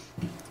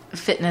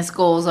fitness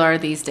goals are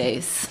these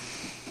days?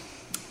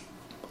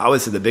 I would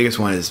say the biggest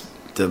one is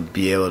to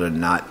be able to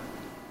not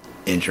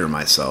injure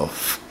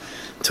myself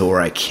to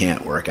where I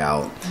can't work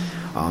out.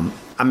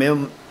 I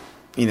mean.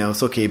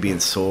 It's okay being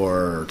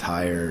sore or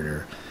tired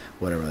or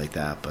whatever like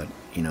that, but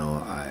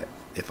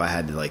if I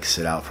had to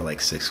sit out for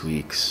 6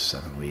 weeks,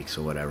 7 weeks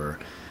or whatever,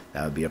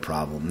 that would be a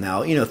problem.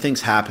 Now,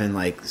 things happen,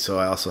 so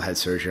I also had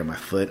surgery on my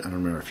foot. I don't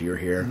remember if you were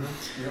here.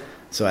 Mm-hmm. Yep.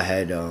 So I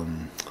had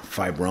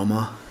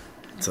fibroma.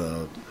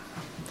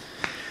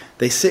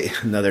 They say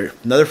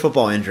another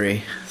football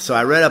injury. So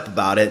I read up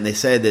about it, and they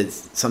said that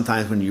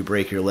sometimes when you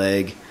break your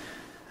leg,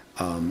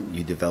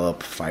 you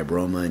develop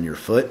fibroma in your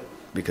foot.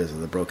 Because of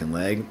the broken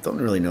leg. Don't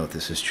really know if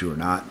this is true or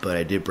not, but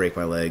I did break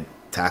my leg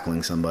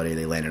tackling somebody.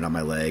 They landed on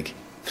my leg.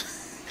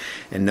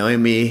 And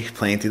knowing me,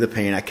 playing through the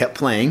pain, I kept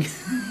playing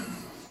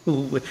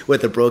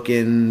with a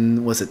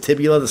broken, was it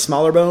tibia, the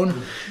smaller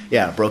bone?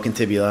 Yeah, broken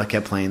tibia. I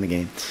kept playing the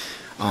game.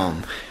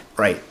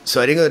 Right. So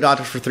I didn't go to the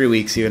doctor for 3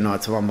 weeks, even though I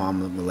told my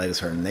mom my leg was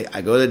hurting.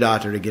 I go to the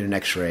doctor to get an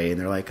x-ray,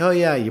 and they're like, oh,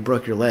 yeah, you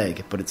broke your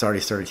leg, but it's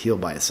already started to heal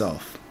by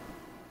itself.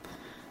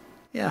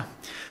 Yeah.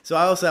 So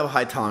I also have a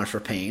high tolerance for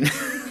pain.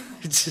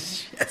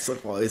 It's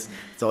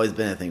always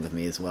been a thing with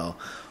me as well.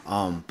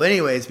 But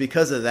anyways,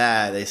 because of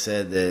that, they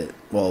said that,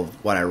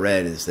 what I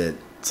read is that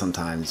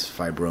sometimes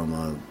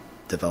fibroma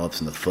develops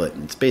in the foot.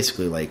 And it's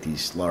basically like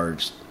these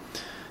large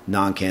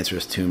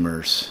non-cancerous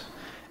tumors.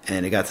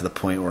 And it got to the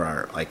point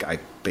where I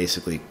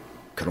basically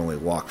could only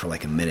walk for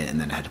a minute, and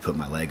then I had to put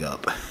my leg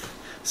up.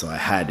 So I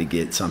had to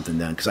get something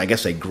done because I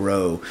guess they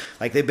grow.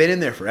 They've been in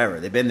there forever.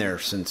 They've been there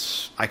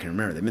since I can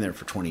remember. They've been there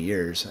for 20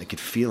 years. I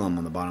could feel them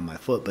on the bottom of my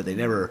foot, but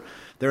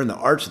they're in the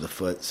arch of the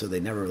foot, so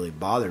they never really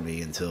bothered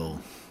me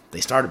until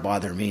they started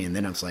bothering me. And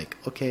then I was like,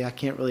 okay, I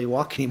can't really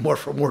walk anymore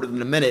for more than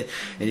a minute.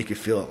 And you could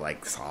feel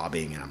it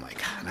sobbing. And I'm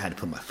like, and I had to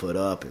put my foot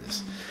up.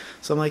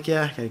 So I'm like,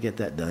 yeah, I got to get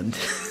that done.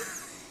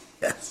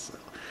 Yes.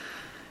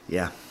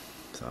 Yeah.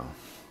 So,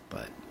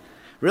 but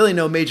really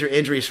no major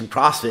injuries from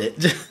CrossFit,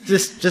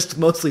 just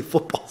mostly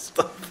football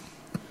stuff.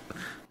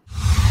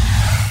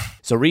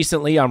 So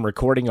recently, I'm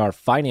recording our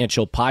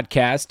financial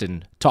podcast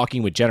and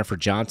talking with Jennifer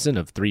Johnson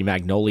of Three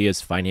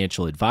Magnolias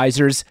Financial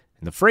Advisors.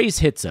 And the phrase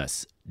hits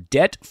us,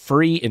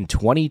 debt-free in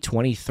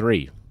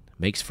 2023.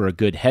 Makes for a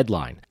good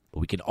headline,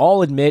 but we can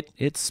all admit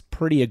it's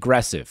pretty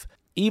aggressive.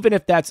 Even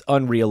if that's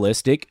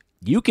unrealistic,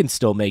 you can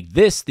still make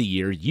this the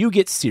year you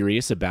get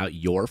serious about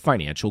your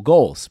financial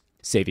goals.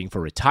 Saving for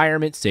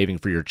retirement, saving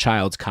for your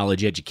child's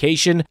college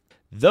education,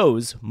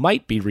 those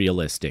might be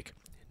realistic.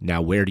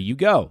 Now, where do you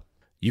go?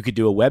 You could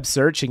do a web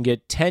search and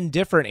get 10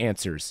 different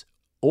answers.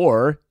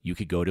 Or you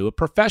could go to a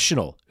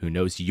professional who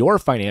knows your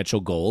financial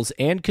goals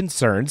and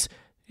concerns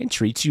and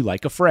treats you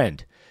like a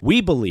friend. We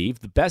believe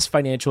the best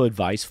financial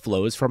advice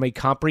flows from a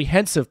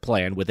comprehensive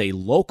plan with a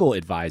local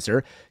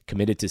advisor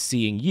committed to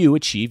seeing you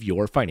achieve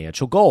your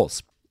financial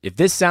goals. If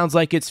this sounds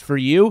like it's for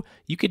you,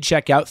 you can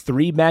check out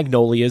Three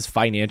Magnolias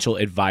Financial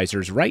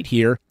Advisors right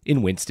here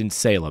in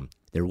Winston-Salem.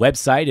 Their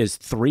website is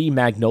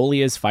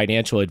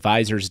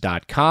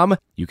threemagnoliasfinancialadvisors.com.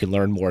 You can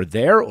learn more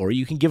there, or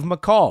you can give them a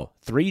call,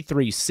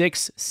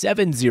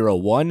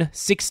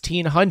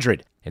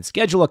 336-701-1600, and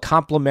schedule a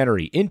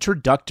complimentary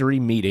introductory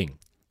meeting.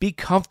 Be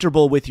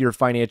comfortable with your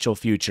financial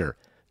future.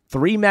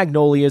 Three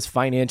Magnolias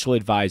Financial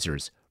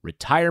Advisors,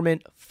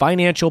 retirement,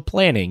 financial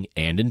planning,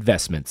 and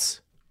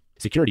investments.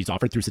 Securities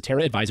offered through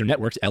Cetera Advisor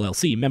Networks,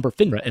 LLC, member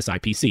FINRA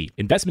SIPC.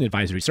 Investment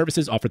advisory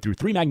services offered through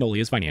Three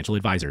Magnolias Financial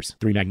Advisors.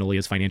 Three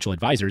Magnolias Financial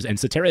Advisors and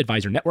Cetera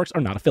Advisor Networks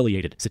are not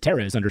affiliated.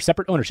 Cetera is under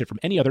separate ownership from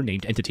any other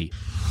named entity.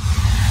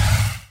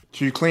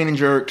 So you clean and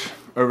jerked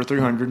over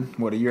 300,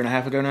 a year and a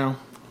half ago now?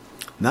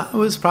 No, it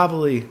was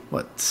probably,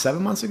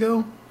 7 months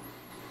ago?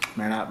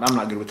 Man, I'm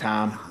not good with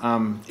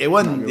time. It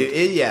wasn't,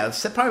 it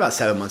was probably about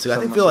 7 months ago.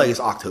 I feel like it's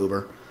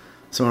October.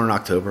 Somewhere in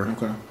October.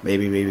 Okay.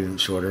 Maybe even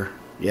shorter.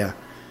 Yeah.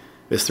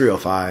 It was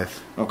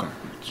 305. Okay.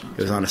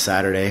 It was on a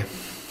Saturday.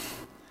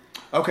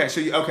 Okay,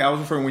 so I was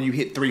referring when you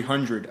hit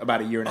 300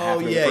 about a year and a half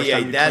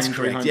ago. That's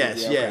correct.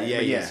 Yes, you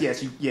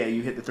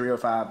hit the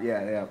 305.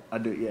 Yeah, I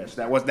do. Yes,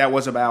 that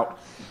was about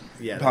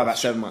probably about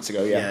 7 months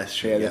ago. Yeah,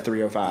 the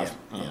 305.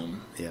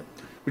 Yep.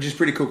 Which is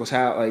pretty cool. Because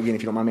again,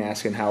 if you don't mind me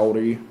asking, how old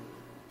are you?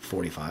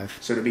 45.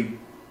 So to be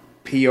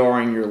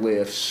PRing your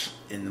lifts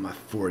in my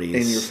 40s,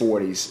 in your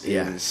 40s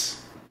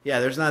is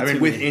there's not.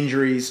 with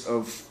injuries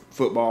of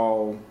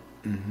football.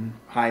 Mm-hmm.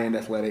 High-end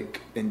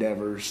athletic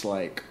endeavors,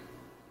 like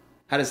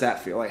how does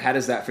that feel? Like how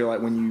does that feel like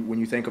when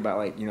you think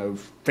about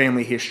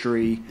family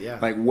history,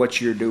 like what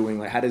you're doing?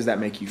 Like how does that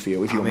make you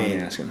feel? If you don't mind me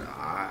asking,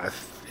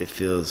 it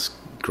feels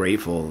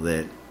grateful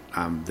that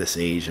I'm this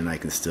age and I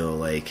can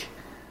still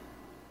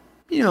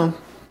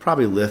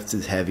probably lift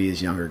as heavy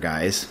as younger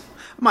guys.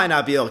 I might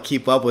not be able to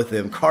keep up with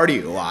them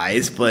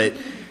cardio-wise, but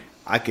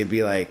I could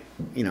be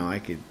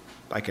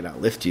I could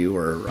outlift you,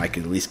 or I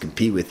could at least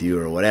compete with you,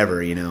 or whatever,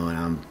 and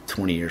I'm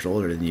 20 years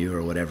older than you,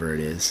 or whatever it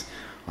is.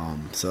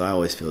 So that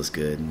always feels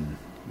good, and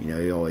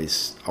you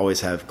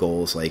always have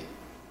goals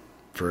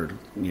for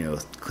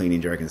clean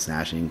and jerk and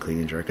snatching. Clean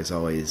and jerk is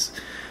always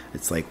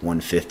it's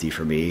 150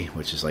 for me,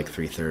 which is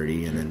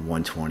 330, and then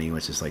 120,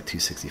 which is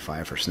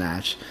 265 for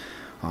snatch.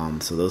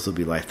 So those will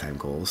be lifetime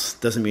goals.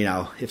 Doesn't mean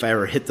if I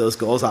ever hit those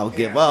goals, I'll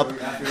give up.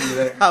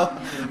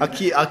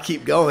 I'll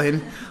keep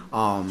going.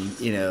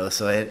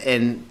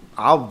 And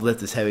I'll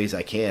lift as heavy as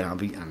I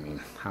can.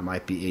 I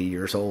might be 80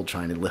 years old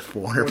trying to lift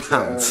 400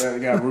 pounds.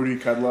 We got Rudy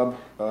Kudlub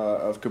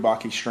of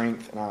Kubaki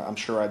Strength, and I'm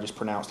sure I just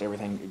pronounced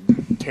everything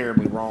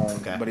terribly wrong.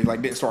 Okay. But he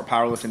didn't start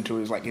powerlifting until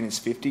he was in his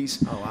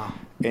 50s. Oh wow!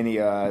 And he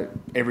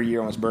every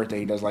year on his birthday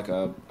he does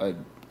a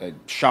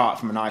shot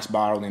from a nice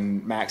bottle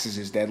and maxes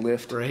his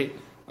deadlift. Right.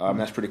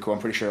 That's pretty cool. I'm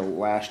pretty sure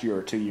last year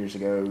or 2 years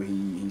ago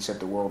he set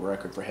the world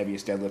record for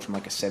heaviest deadlift from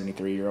a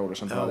 73-year-old or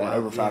something like that,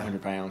 over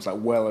 500 pounds,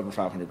 well over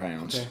 500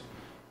 pounds. Okay.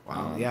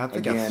 Wow. I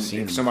think again,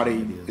 if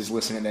somebody is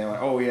listening, they're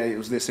like, "Oh yeah, it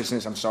was this, and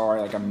this." I'm sorry,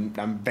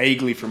 I'm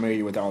vaguely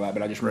familiar with all that,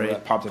 but I just remember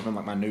that popped up in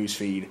my news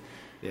feed.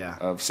 Yeah.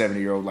 Of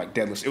 70-year-old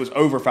deadlifts. It was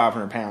over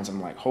 500 pounds.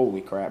 I'm like, holy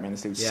crap, man!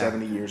 This dude's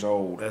 70 years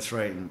old. That's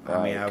right.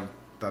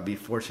 I'd be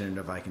fortunate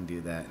if I can do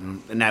that,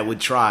 and I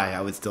would try.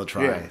 I would still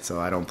try. Yeah. So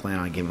I don't plan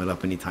on giving it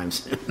up anytime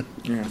soon.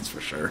 Yeah, that's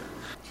for sure.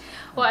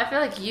 Well, I feel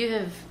like you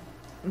have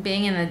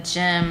being in the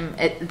gym,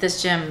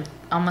 this gym,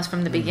 almost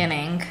from the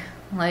beginning.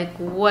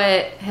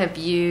 What have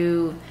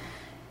you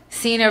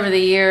seen over the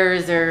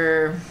years,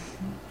 or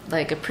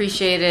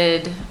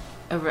appreciated?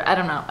 I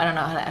don't know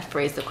how to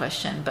phrase the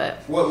question,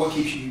 but what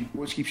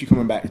keeps you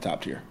coming back to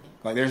top tier?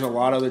 There's a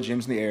lot of other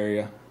gyms in the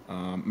area.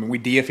 We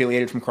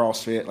de-affiliated from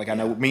CrossFit. I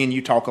know me and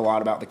you talk a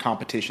lot about the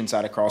competition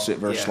side of CrossFit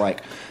versus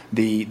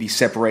the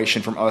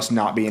separation from us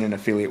not being an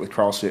affiliate with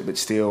CrossFit, but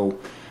still,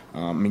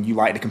 you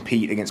like to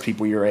compete against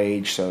people your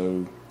age,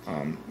 so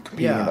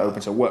competing in the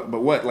open. So what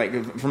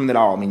from that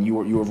all? You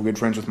were good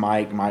friends with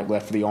Mike. Mike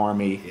left for the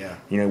Army. Yeah.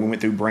 We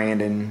went through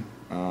Brandon.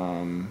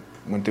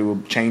 Went through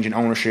a change in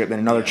ownership, then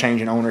another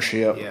change in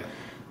ownership. Yeah.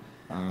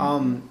 I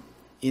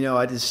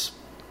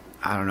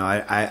don't know.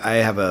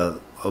 I have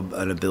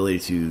an ability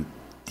to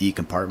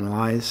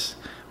decompartmentalize,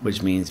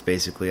 which means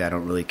basically I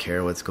don't really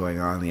care what's going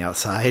on the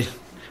outside.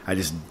 I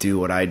just do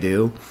what I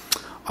do.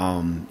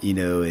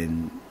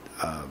 And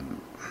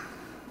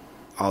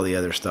all the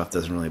other stuff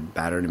doesn't really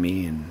matter to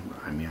me. And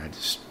I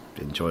just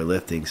enjoy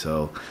lifting.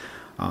 So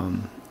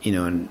You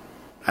know, and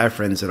I have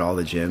friends at all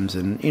the gyms,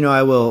 and, you know,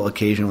 I will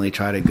occasionally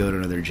try to go to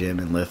another gym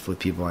and lift with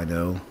people I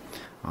know.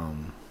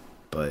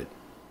 But,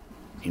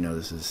 you know,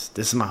 this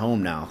is my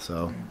home now,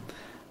 so.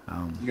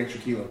 You got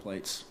your kilo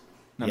plates.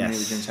 Not Yes.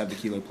 many of the gyms have the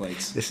kilo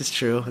plates. This is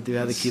true. I do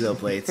have the kilo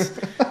plates.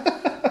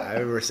 I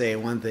remember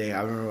saying one thing.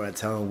 I remember when I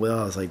telling Will,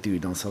 I was like,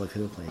 dude, don't sell the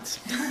kilo plates.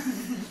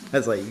 I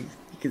was like, you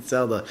could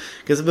sell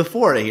because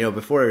before, you know,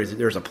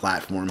 there was a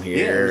platform here.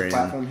 Yeah, there's a and,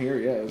 platform here.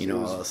 Yeah, it was, you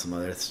know, some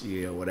other,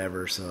 you know,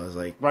 whatever. So I was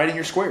like, right in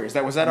your squares.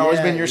 Was that always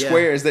been your Yeah.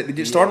 square? Is that did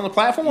you start on the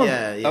platform?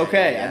 Yeah.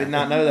 Okay, yeah. I did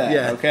not know that.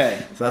 Yeah.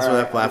 Okay, So that's All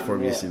where right. that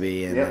platform Yeah. used to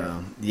be,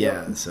 and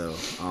Yep. so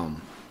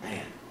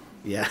Man.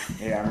 yeah.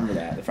 Yeah, I remember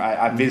that. If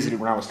I visited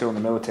when I was still in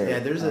the military.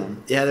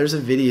 Yeah, there's a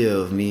video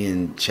of me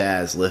and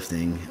Chaz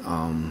lifting.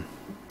 And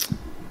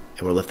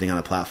we're lifting on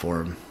a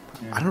platform.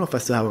 I don't know if I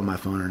still have it on my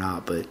phone or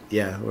not, but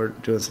yeah, we're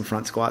doing some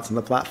front squats on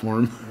the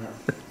platform.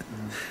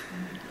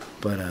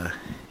 But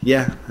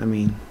yeah, I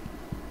mean,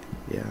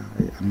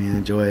 I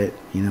enjoy it.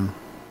 You know,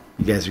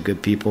 you guys are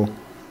good people,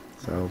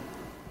 so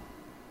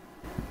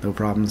no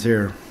problems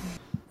here.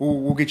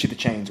 We'll get you the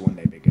chains one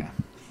day, big guy.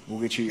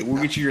 We'll get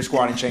you your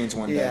squatting chains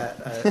one day.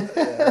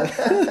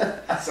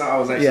 So I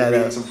was actually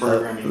reading some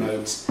programming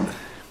notes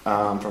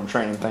from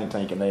Training Think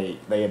Tank, and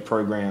they had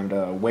programmed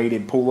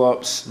weighted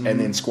pull-ups and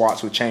then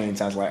squats with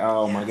chains. I was like,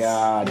 oh my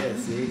god. Yeah,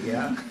 see,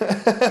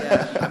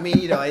 yeah. I mean,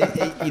 you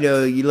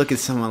know, you look at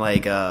someone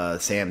like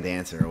Sam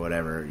Dancer or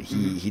whatever.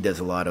 He does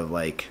a lot of,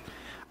 like,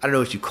 I don't know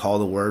what you call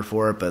the word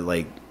for it, but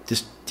like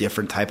just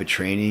different type of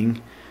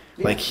training.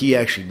 Yeah. Like he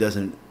actually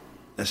doesn't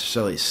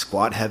necessarily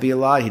squat heavy a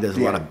lot. He does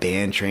a lot of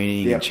band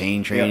training and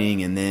chain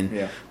training, and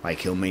then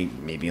like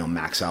maybe he'll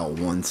max out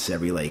once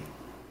every like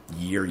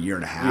year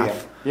and a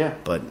half. Yeah.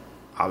 But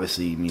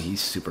obviously, I mean,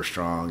 he's super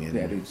strong,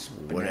 and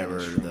whatever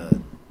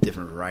the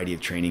different variety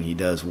of training he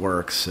does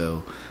works.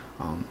 So,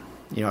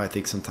 you know, I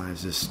think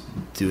sometimes just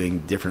doing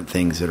different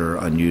things that are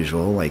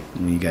unusual, like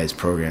when you guys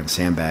program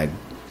sandbag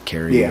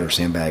carry or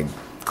sandbag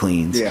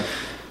cleans. Yeah.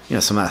 You know,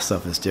 some of that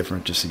stuff is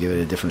different just to give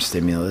it a different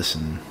stimulus,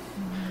 and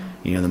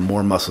you know, the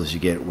more muscles you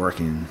get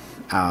working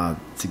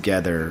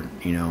together,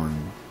 you know,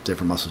 and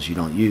different muscles you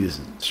don't use,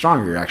 the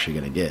stronger you're actually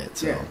going to get.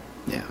 So,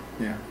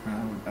 yeah,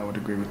 I would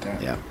agree with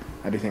that. Yeah,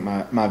 I do think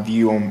my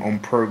view on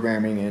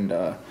programming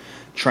and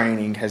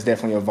training has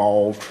definitely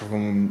evolved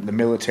from the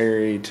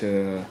military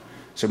to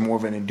more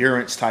of an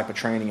endurance type of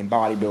training and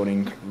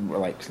bodybuilding,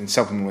 like in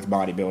supplement with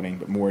bodybuilding,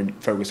 but more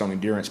focused on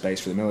endurance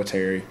based for the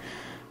military,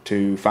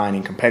 to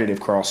finding competitive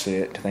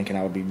CrossFit, to thinking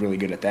I would be really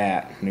good at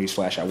that.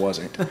 Newsflash, I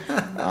wasn't.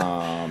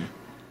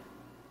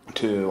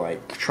 To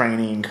like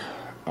training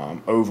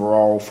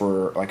overall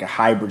for like a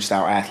hybrid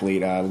style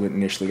athlete. I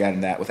initially got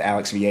into that with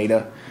Alex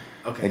Vieta.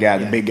 Okay.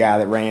 The big guy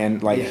that ran,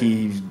 like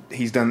he's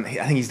done.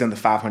 I think he's done the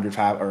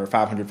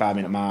 505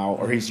 minute mile,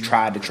 or he's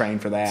tried to train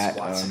for that.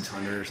 Squat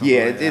 600 or something.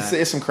 Yeah,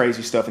 it's some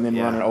crazy stuff, and then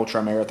run an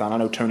ultra marathon. I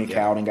know Tony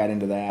Cowden got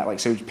into that. Like,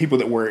 so people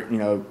that were, you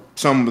know,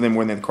 some of them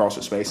were in the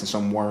CrossFit space and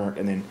some weren't,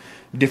 and then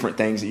different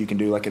things that you can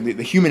do. Like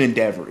the human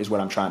endeavor is what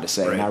I'm trying to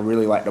say, and I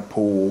really like to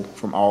pull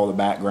from all the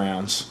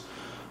backgrounds.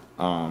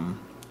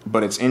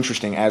 But it's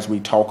interesting as we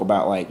talk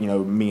about, like, you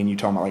know, me and you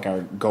talking about like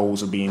our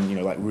goals of being, you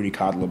know, like Rudy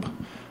Kodleb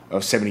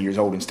of 70 years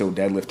old and still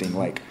deadlifting.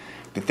 Like,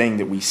 the thing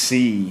that we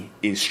see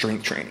is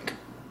strength training.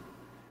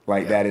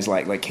 Like that is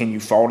like, can you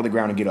fall to the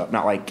ground and get up?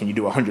 Not like, can you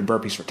do 100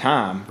 burpees for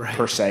time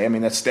per se. I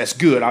mean, that's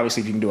good.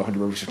 Obviously, if you can do 100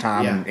 burpees for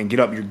time and get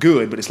up, you're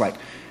good. But it's like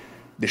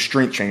the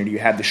strength training. Do you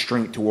have the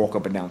strength to walk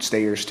up and down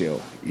stairs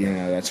still? You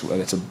know,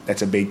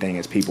 that's a big thing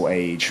as people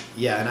age.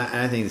 Yeah, and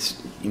I think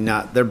it's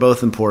they're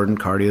both important.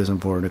 Cardio is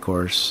important, of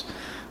course,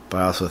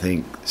 but I also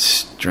think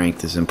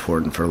strength is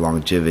important for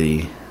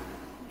longevity.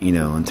 You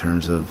know, in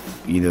terms of,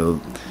 you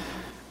know,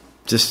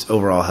 just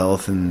overall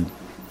health and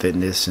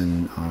fitness,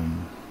 and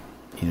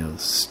you know,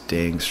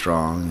 staying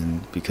strong.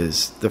 And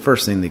because the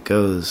first thing that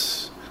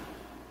goes,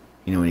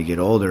 you know, when you get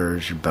older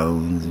is your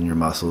bones and your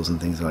muscles and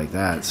things like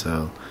that.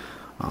 So,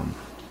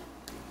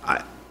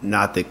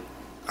 not that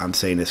I'm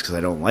saying this because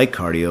I don't like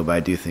cardio, but I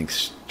do think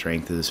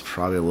strength is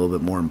probably a little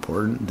bit more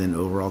important than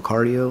overall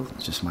cardio.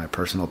 It's just my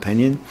personal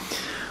opinion.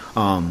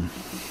 Some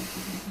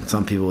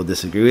people will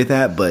disagree with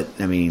that, but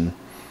I mean,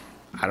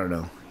 I don't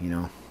know. You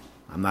know,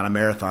 I'm not a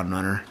marathon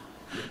runner,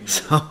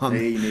 so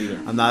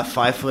I'm not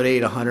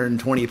 5'8",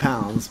 120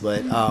 pounds.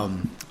 But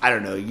I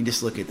don't know. You can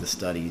just look at the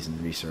studies and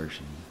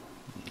research.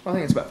 Well, I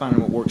think it's about finding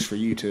what works for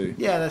you too.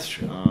 Yeah, that's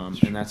true.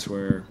 And that's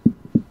where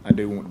I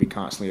do want to be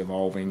constantly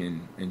evolving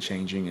and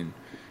changing. And,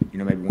 you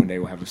know, maybe one day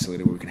we'll have a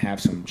facility where we can have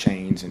some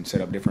chains and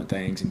set up different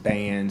things and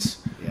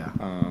bands. Yeah.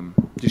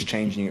 Just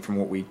changing it from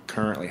what we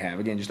currently have.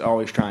 Again, just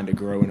always trying to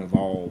grow and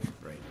evolve.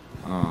 Right.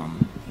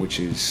 Which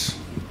is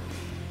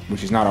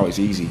not always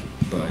easy,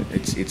 but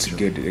it's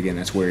good. Again,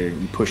 that's where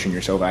you're pushing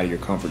yourself out of your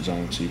comfort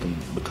zone so you can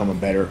become a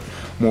better,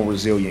 more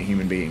resilient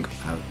human being.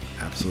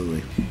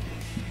 Absolutely.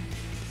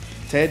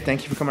 Ted,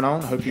 thank you for coming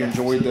on. I hope you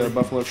enjoyed the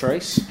Buffalo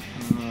Trace.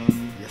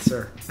 Yes,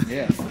 sir.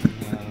 Yeah.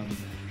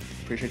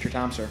 Appreciate your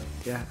time, sir.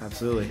 Yeah,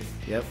 absolutely.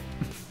 Yep.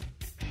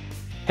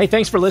 Hey,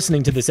 thanks for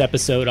listening to this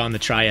episode on the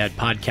Triad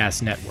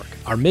Podcast Network.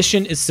 Our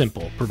mission is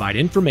simple: provide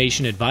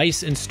information,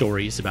 advice, and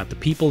stories about the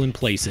people and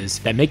places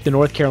that make the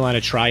North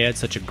Carolina Triad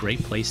such a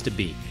great place to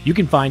be. You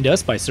can find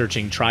us by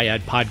searching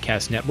Triad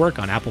Podcast Network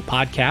on Apple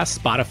Podcasts,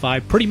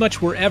 Spotify, pretty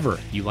much wherever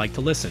you like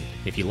to listen.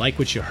 If you like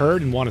what you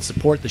heard and want to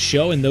support the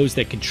show and those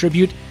that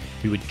contribute,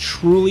 we would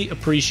truly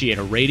appreciate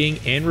a rating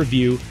and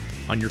review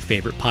on your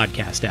favorite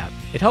podcast app.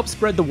 It helps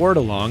spread the word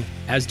along,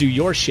 as do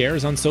your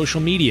shares on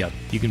social media.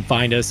 You can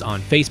find us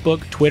on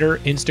Facebook, Twitter,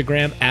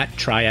 Instagram at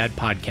Triad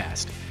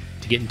Podcast.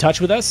 To get in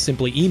touch with us,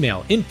 simply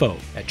email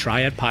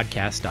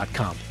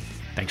info@triadpodcast.com.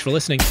 Thanks for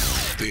listening.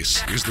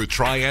 This is the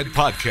Triad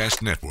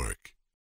Podcast Network.